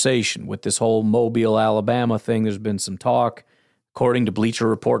conversation with this whole Mobile, Alabama thing. There's been some talk. According to Bleacher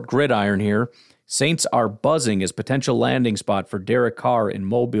Report Gridiron here, Saints are buzzing as potential landing spot for Derek Carr in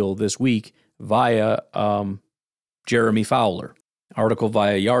Mobile this week via Jeremy Fowler. Article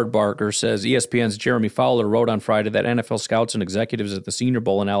via Yardbarker says ESPN's Jeremy Fowler wrote on Friday that NFL scouts and executives at the Senior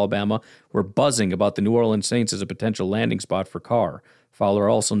Bowl in Alabama were buzzing about the New Orleans Saints as a potential landing spot for Carr. Fowler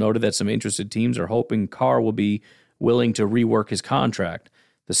also noted that some interested teams are hoping Carr will be willing to rework his contract.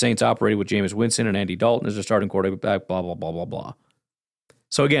 The Saints operated with Jameis Winston and Andy Dalton as their starting quarterback, blah, blah, blah, blah, blah.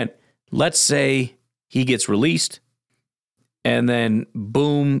 So again, let's say he gets released and then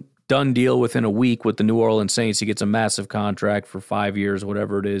boom, done deal within a week with the New Orleans Saints. He gets a massive contract for 5 years,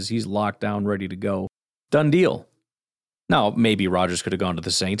 whatever it is. He's locked down, ready to go. Done deal. Now, maybe Rodgers could have gone to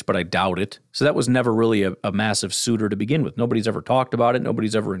the Saints, but I doubt it. So that was never really a massive suitor to begin with. Nobody's ever talked about it.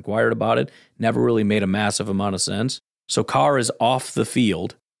 Nobody's ever inquired about it. Never really made a massive amount of sense. So Carr is off the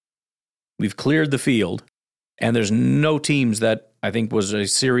field. We've cleared the field. And there's no teams that I think was a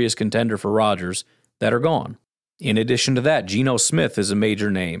serious contender for Rodgers that are gone. In addition to that, Geno Smith is a major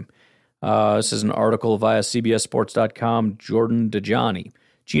name. This is an article via CBSSports.com, Jordan Dajani.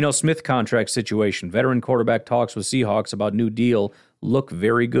 Geno Smith contract situation. Veteran quarterback talks with Seahawks about new deal look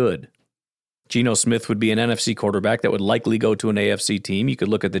very good. Geno Smith would be an NFC quarterback that would likely go to an AFC team. You could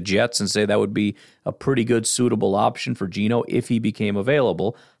look at the Jets and say that would be a pretty good suitable option for Geno if he became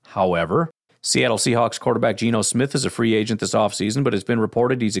available. However, Seattle Seahawks quarterback Geno Smith is a free agent this offseason, but it's been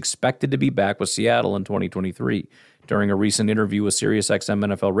reported he's expected to be back with Seattle in 2023. During a recent interview with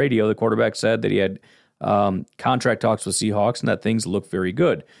SiriusXM NFL Radio, the quarterback said that he had contract talks with Seahawks and that things look very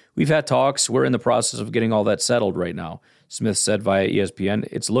good. We've had talks. We're in the process of getting all that settled right now. Smith said via ESPN,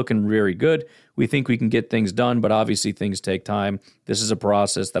 it's looking very good. We think we can get things done, but obviously things take time. This is a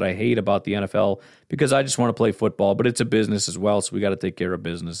process that I hate about the NFL because I just want to play football, but it's a business as well, so we got to take care of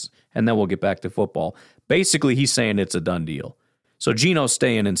business, and then we'll get back to football. Basically, he's saying it's a done deal. So Geno's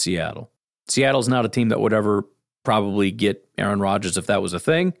staying in Seattle. Seattle's not a team that would ever probably get Aaron Rodgers if that was a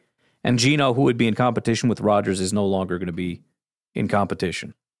thing. And Geno, who would be in competition with Rodgers, is no longer going to be in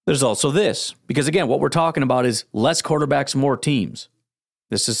competition. There's also this, because again, what we're talking about is less quarterbacks, more teams.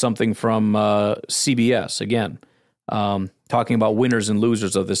 This is something from CBS, again, talking about winners and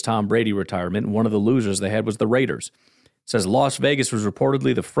losers of this Tom Brady retirement. And one of the losers they had was the Raiders. It says Las Vegas was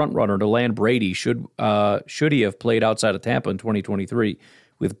reportedly the front runner to land Brady should he have played outside of Tampa in 2023.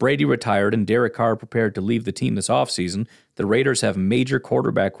 With Brady retired and Derek Carr prepared to leave the team this offseason, the Raiders have major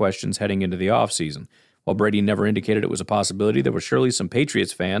quarterback questions heading into the offseason. While Brady never indicated it was a possibility, there were surely some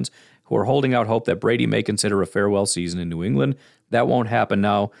Patriots fans who are holding out hope that Brady may consider a farewell season in New England. That won't happen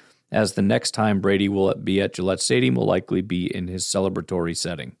now, as the next time Brady will be at Gillette Stadium will likely be in his celebratory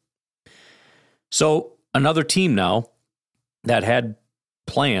setting. So another team now that had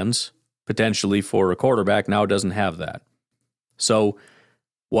plans potentially for a quarterback now doesn't have that. So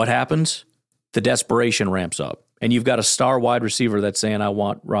what happens? The desperation ramps up. And you've got a star wide receiver that's saying, I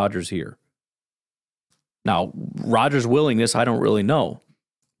want Rodgers here. Now, Rodgers' willingness, I don't really know.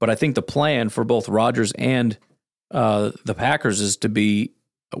 But I think the plan for both Rodgers and the Packers is to be,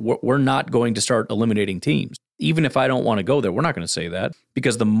 we're not going to start eliminating teams. Even if I don't want to go there, we're not going to say that.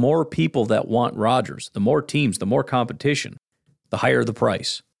 Because the more people that want Rodgers, the more teams, the more competition, the higher the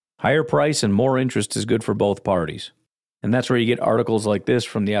price. Higher price and more interest is good for both parties. And that's where you get articles like this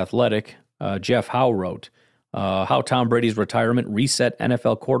from The Athletic. Jeff Howe wrote, how Tom Brady's retirement reset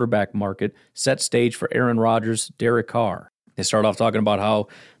NFL quarterback market, set stage for Aaron Rodgers, Derek Carr. They start off talking about how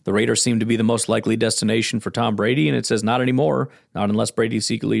the Raiders seem to be the most likely destination for Tom Brady, and it says not anymore, not unless Brady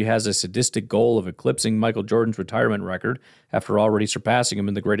secretly has a sadistic goal of eclipsing Michael Jordan's retirement record after already surpassing him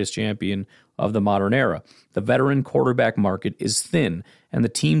in the greatest champion of the modern era. The veteran quarterback market is thin, and the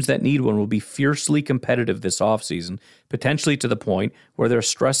teams that need one will be fiercely competitive this offseason, potentially to the point where they're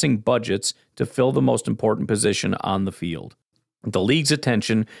stressing budgets to fill the most important position on the field. The league's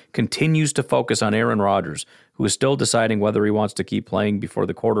attention continues to focus on Aaron Rodgers, who is still deciding whether he wants to keep playing before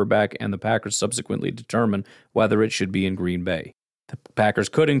the quarterback and the Packers subsequently determine whether it should be in Green Bay. The Packers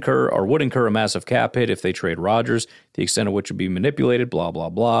could incur or would incur a massive cap hit if they trade Rodgers, the extent of which would be manipulated, blah, blah,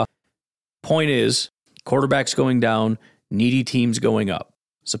 blah. Point is, quarterbacks going down, needy teams going up.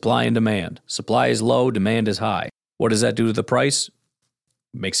 Supply and demand. Supply is low, demand is high. What does that do to the price?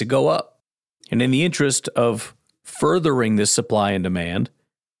 Makes it go up. And in the interest of furthering this supply and demand,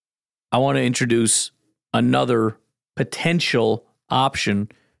 I want to introduce another potential option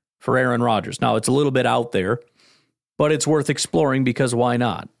for Aaron Rodgers. Now, it's a little bit out there, but it's worth exploring because why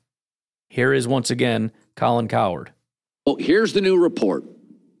not? Here is, once again, Colin Cowherd. Well, here's the new report.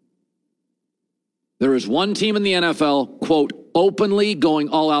 There is one team in the NFL, quote, openly going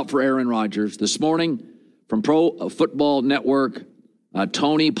all out for Aaron Rodgers. This morning from Pro Football Network,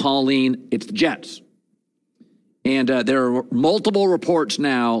 Tony Pauline, it's the Jets. And there are multiple reports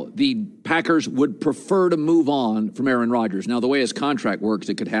now the Packers would prefer to move on from Aaron Rodgers. Now, the way his contract works,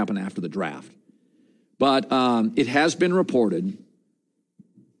 it could happen after the draft. But it has been reported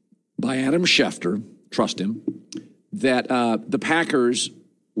by Adam Schefter, trust him, that the Packers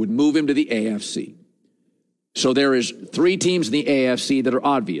would move him to the AFC. So there is 3 teams in the AFC that are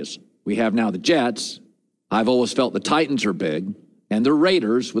obvious. We have now the Jets. I've always felt the Titans are big. And the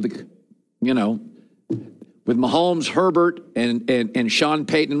Raiders with with Mahomes, Herbert, and Sean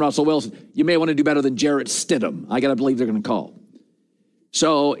Payton and Russell Wilson. You may want to do better than Jarrett Stidham. I got to believe they're going to call.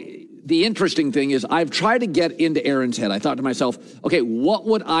 So the interesting thing is I've tried to get into Aaron's head. I thought to myself, okay, what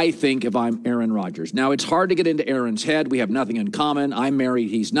would I think if I'm Aaron Rodgers? Now, it's hard to get into Aaron's head. We have nothing in common. I'm married.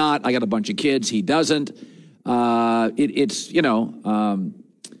 He's not. I got a bunch of kids. He doesn't. But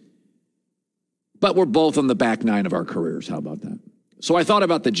we're both on the back 9 of our careers. How about that? So I thought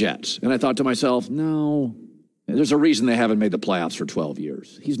about the Jets, and I thought to myself, no, there's a reason they haven't made the playoffs for 12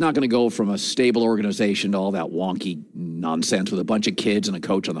 years. He's not going to go from a stable organization to all that wonky nonsense with a bunch of kids and a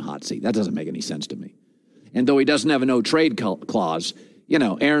coach on the hot seat. That doesn't make any sense to me. And though he doesn't have a no-trade clause,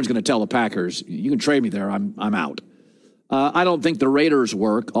 Aaron's going to tell the Packers, you can trade me there, I'm out. I don't think the Raiders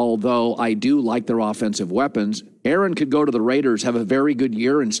work, although I do like their offensive weapons. Aaron could go to the Raiders, have a very good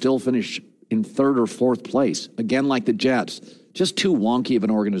year, and still finish in 3rd or 4th place, again like the Jets. Just too wonky of an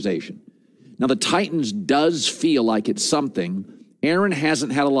organization. Now, the Titans does feel like it's something. Aaron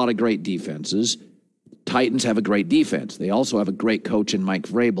hasn't had a lot of great defenses. Titans have a great defense. They also have a great coach in Mike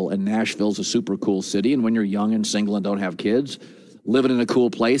Vrabel, and Nashville's a super cool city. And when you're young and single and don't have kids, living in a cool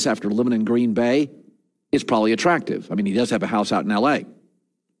place after living in Green Bay is probably attractive. I mean, he does have a house out in L.A.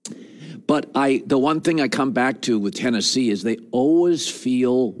 But the one thing I come back to with Tennessee is they always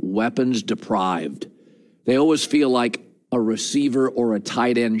feel weapons deprived. They always feel like a receiver or a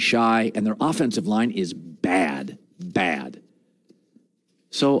tight end shy, and their offensive line is bad.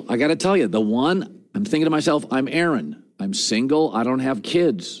 So I got to tell you, the one, I'm thinking to myself, I'm Aaron. I'm single. I don't have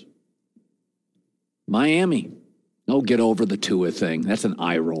kids. Miami. Oh, get over the Tua thing. That's an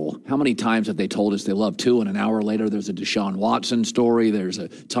eye roll. How many times have they told us they love Tua, and an hour later there's a Deshaun Watson story, there's a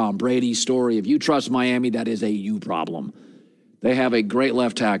Tom Brady story. If you trust Miami, that is a you problem. They have a great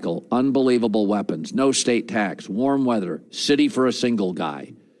left tackle, unbelievable weapons, no state tax, warm weather, city for a single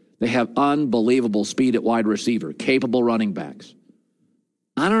guy. They have unbelievable speed at wide receiver, capable running backs.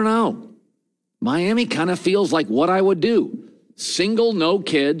 I don't know. Miami kind of feels like what I would do. Single, no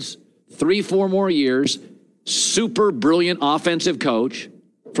kids, 3-4 more years, super brilliant offensive coach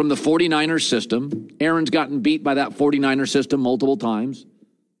from the 49ers system. Aaron's gotten beat by that 49er system multiple times.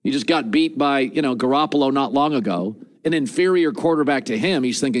 He just got beat by, Garoppolo not long ago. An inferior quarterback to him.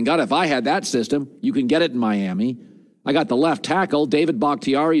 He's thinking, God, if I had that system, you can get it in Miami. I got the left tackle. David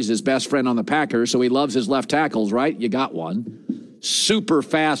Bakhtiari is his best friend on the Packers, so he loves his left tackles, right? You got one. Super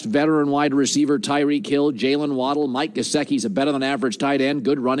fast veteran wide receiver Tyreek Hill, Jalen Waddle, Mike Gesicki's a better than average tight end,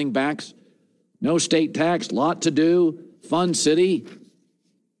 good running backs. No state tax, lot to do, fun city.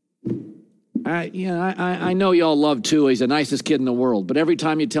 I know y'all love Tua. He's the nicest kid in the world. But every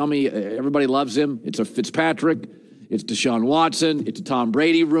time you tell me everybody loves him, it's a Fitzpatrick, it's Deshaun Watson, it's a Tom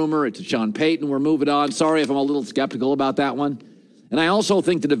Brady rumor, it's a Sean Payton. We're moving on. Sorry if I'm a little skeptical about that one. And I also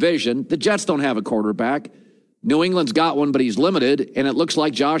think the Jets don't have a quarterback. New England's got one, but he's limited, and it looks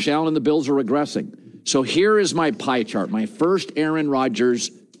like Josh Allen and the Bills are regressing. So here is my pie chart, my first Aaron Rodgers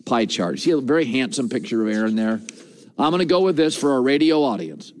pie chart. See a very handsome picture of Aaron there? I'm going to go with this for our radio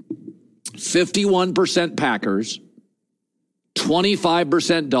audience. 51% Packers,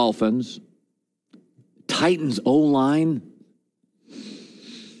 25% Dolphins, Titans O-line,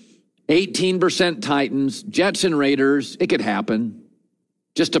 18% Titans, Jets and Raiders. It could happen.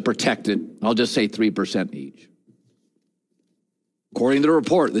 Just to protect it, I'll just say 3% each. According to the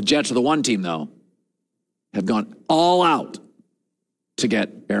report, the Jets are the one team, though, have gone all out to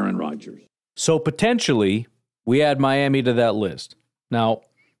get Aaron Rodgers. So potentially, we add Miami to that list. Now,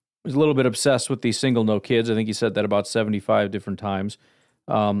 I was a little bit obsessed with these single no kids. I think he said that about 75 different times.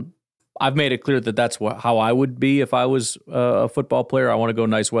 I've made it clear that that's how I would be if I was a football player. I want to go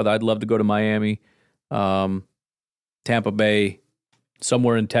nice weather. I'd love to go to Miami, Tampa Bay,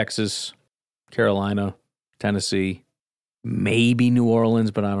 somewhere in Texas, Carolina, Tennessee, maybe New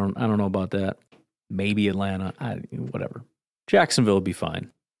Orleans, but I don't know about that. Maybe Atlanta, whatever. Jacksonville would be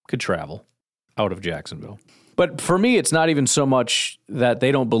fine. Could travel out of Jacksonville. But for me, it's not even so much that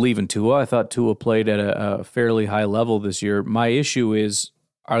they don't believe in Tua. I thought Tua played at a fairly high level this year. My issue is,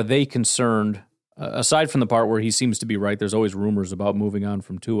 are they concerned, aside from the part where he seems to be right, there's always rumors about moving on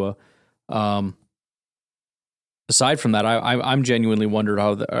from Tua. Aside from that, I'm genuinely wondered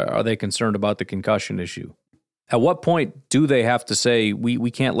are they concerned about the concussion issue? At what point do they have to say,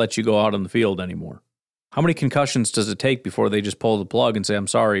 we can't let you go out on the field anymore? How many concussions does it take before they just pull the plug and say, I'm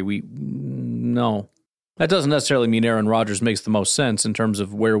sorry, no. That doesn't necessarily mean Aaron Rodgers makes the most sense in terms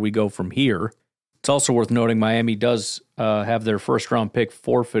of where we go from here. It's also worth noting Miami does have their first-round pick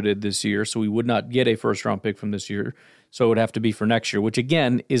forfeited this year, so we would not get a first-round pick from this year, so it would have to be for next year, which,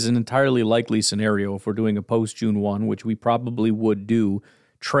 again, is an entirely likely scenario if we're doing a post-June 1, which we probably would do,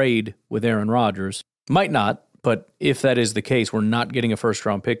 trade with Aaron Rodgers. Might not, but if that is the case, we're not getting a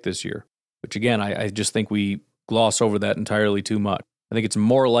first-round pick this year, which, again, I just think we gloss over that entirely too much. I think it's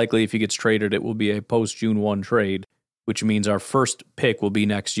more likely if he gets traded, it will be a post-June 1 trade, which means our first pick will be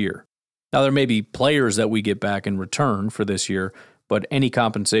next year. Now, there may be players that we get back in return for this year, but any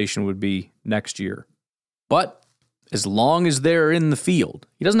compensation would be next year. But as long as they're in the field,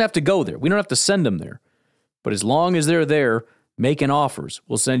 he doesn't have to go there. We don't have to send him there. But as long as they're there making offers,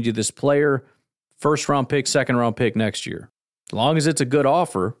 we'll send you this player, first-round pick, second-round pick next year. As long as it's a good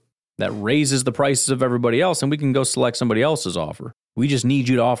offer that raises the prices of everybody else, and we can go select somebody else's offer. We just need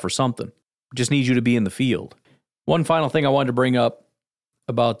you to offer something. We just need you to be in the field. One final thing I wanted to bring up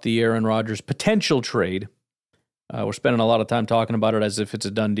about the Aaron Rodgers potential trade. We're spending a lot of time talking about it as if it's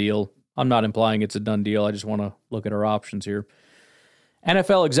a done deal. I'm not implying it's a done deal. I just want to look at our options here.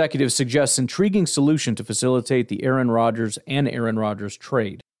 NFL executives suggest intriguing solution to facilitate the Aaron Rodgers and Aaron Rodgers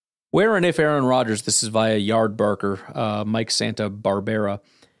trade. Where and if Aaron Rodgers, this is via Yardbarker, Mike Santabarbera,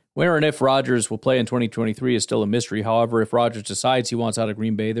 where and if Rodgers will play in 2023 is still a mystery. However, if Rodgers decides he wants out of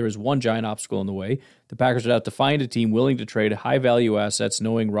Green Bay, there is one giant obstacle in the way. The Packers would have to find a team willing to trade high-value assets,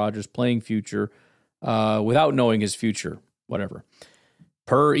 knowing Rodgers' playing future, without knowing his future, whatever.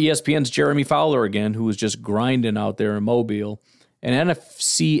 Per ESPN's Jeremy Fowler again, who was just grinding out there in Mobile, an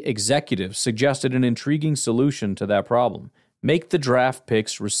NFC executive suggested an intriguing solution to that problem. Make the draft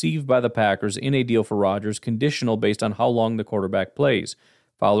picks received by the Packers in a deal for Rodgers conditional based on how long the quarterback plays.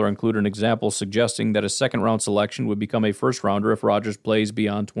 Fowler included an example suggesting that a second-round selection would become a first-rounder if Rodgers plays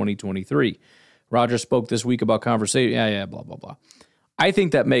beyond 2023. Rodgers spoke this week about conversation, blah, blah, blah. I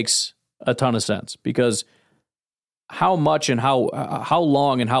think that makes a ton of sense because how much and how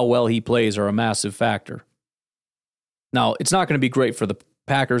long and how well he plays are a massive factor. Now, it's not going to be great for the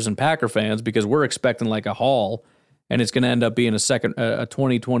Packers and Packer fans because we're expecting like a haul, and it's going to end up being a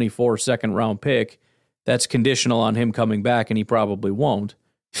 2024 second-round pick that's conditional on him coming back, and he probably won't.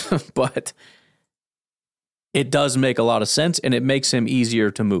 But it does make a lot of sense, and it makes him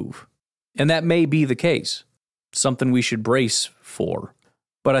easier to move. And that may be the case, something we should brace for.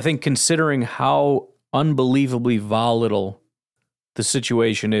 But I think considering how unbelievably volatile the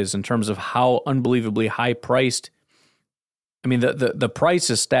situation is in terms of how unbelievably high-priced, I mean, the price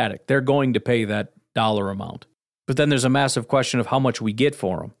is static. They're going to pay that dollar amount. But then there's a massive question of how much we get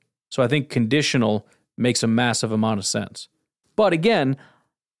for them. So I think conditional makes a massive amount of sense. But again,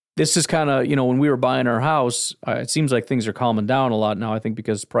 this is kind of, when we were buying our house, it seems like things are calming down a lot now, I think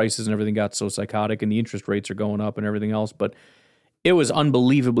because prices and everything got so psychotic and the interest rates are going up and everything else. But it was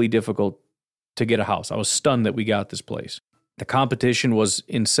unbelievably difficult to get a house. I was stunned that we got this place. The competition was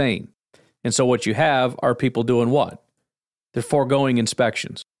insane. And so what you have are people doing what? They're foregoing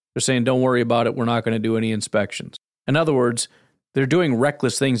inspections. They're saying, don't worry about it. We're not going to do any inspections. In other words, they're doing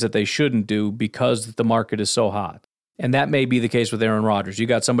reckless things that they shouldn't do because the market is so hot. And that may be the case with Aaron Rodgers. You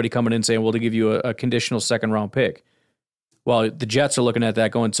got somebody coming in saying, well, to give you a conditional second-round pick. Well, the Jets are looking at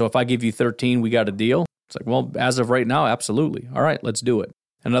that going, so if I give you 13, we got a deal? It's like, well, as of right now, absolutely. All right, let's do it.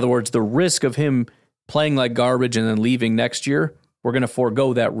 In other words, the risk of him playing like garbage and then leaving next year, we're going to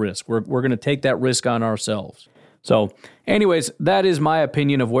forego that risk. We're going to take that risk on ourselves. So anyways, that is my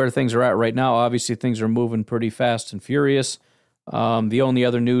opinion of where things are at right now. Obviously, things are moving pretty fast and furious. The only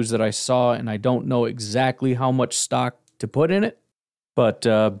other news that I saw, and I don't know exactly how much stock to put in it,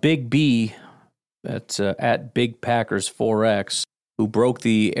 But Big B, that's at Big Packers 4X, who broke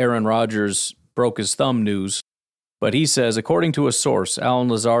the Aaron Rodgers broke his thumb news. But he says, according to a source, Allen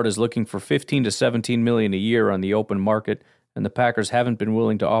Lazard is looking for $15 to $17 million a year on the open market, and the Packers haven't been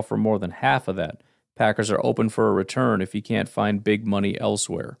willing to offer more than half of that. Packers are open for a return if he can't find big money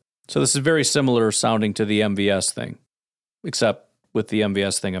elsewhere. So this is very similar sounding to the MVS thing, except with the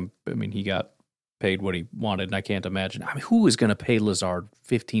MVS thing, he got paid what he wanted, and I can't imagine. Who is going to pay Lazard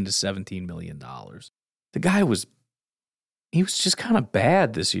 $15 to $17 million? The guy was just kind of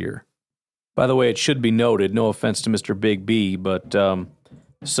bad this year. By the way, it should be noted, no offense to Mr. Big B, but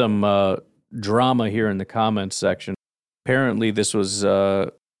some drama here in the comments section. Apparently, this was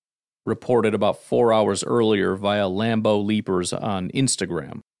reported about 4 hours earlier via Lambeau Leapers on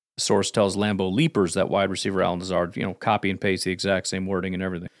Instagram. The source tells Lambeau Leapers that wide receiver Allen Lazard, copy and paste the exact same wording and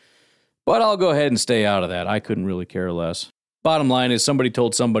everything. But I'll go ahead and stay out of that. I couldn't really care less. Bottom line is somebody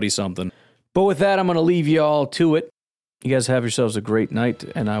told somebody something. But with that, I'm going to leave you all to it. You guys have yourselves a great night,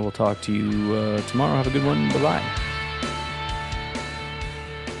 and I will talk to you tomorrow. Have a good one. Bye-bye.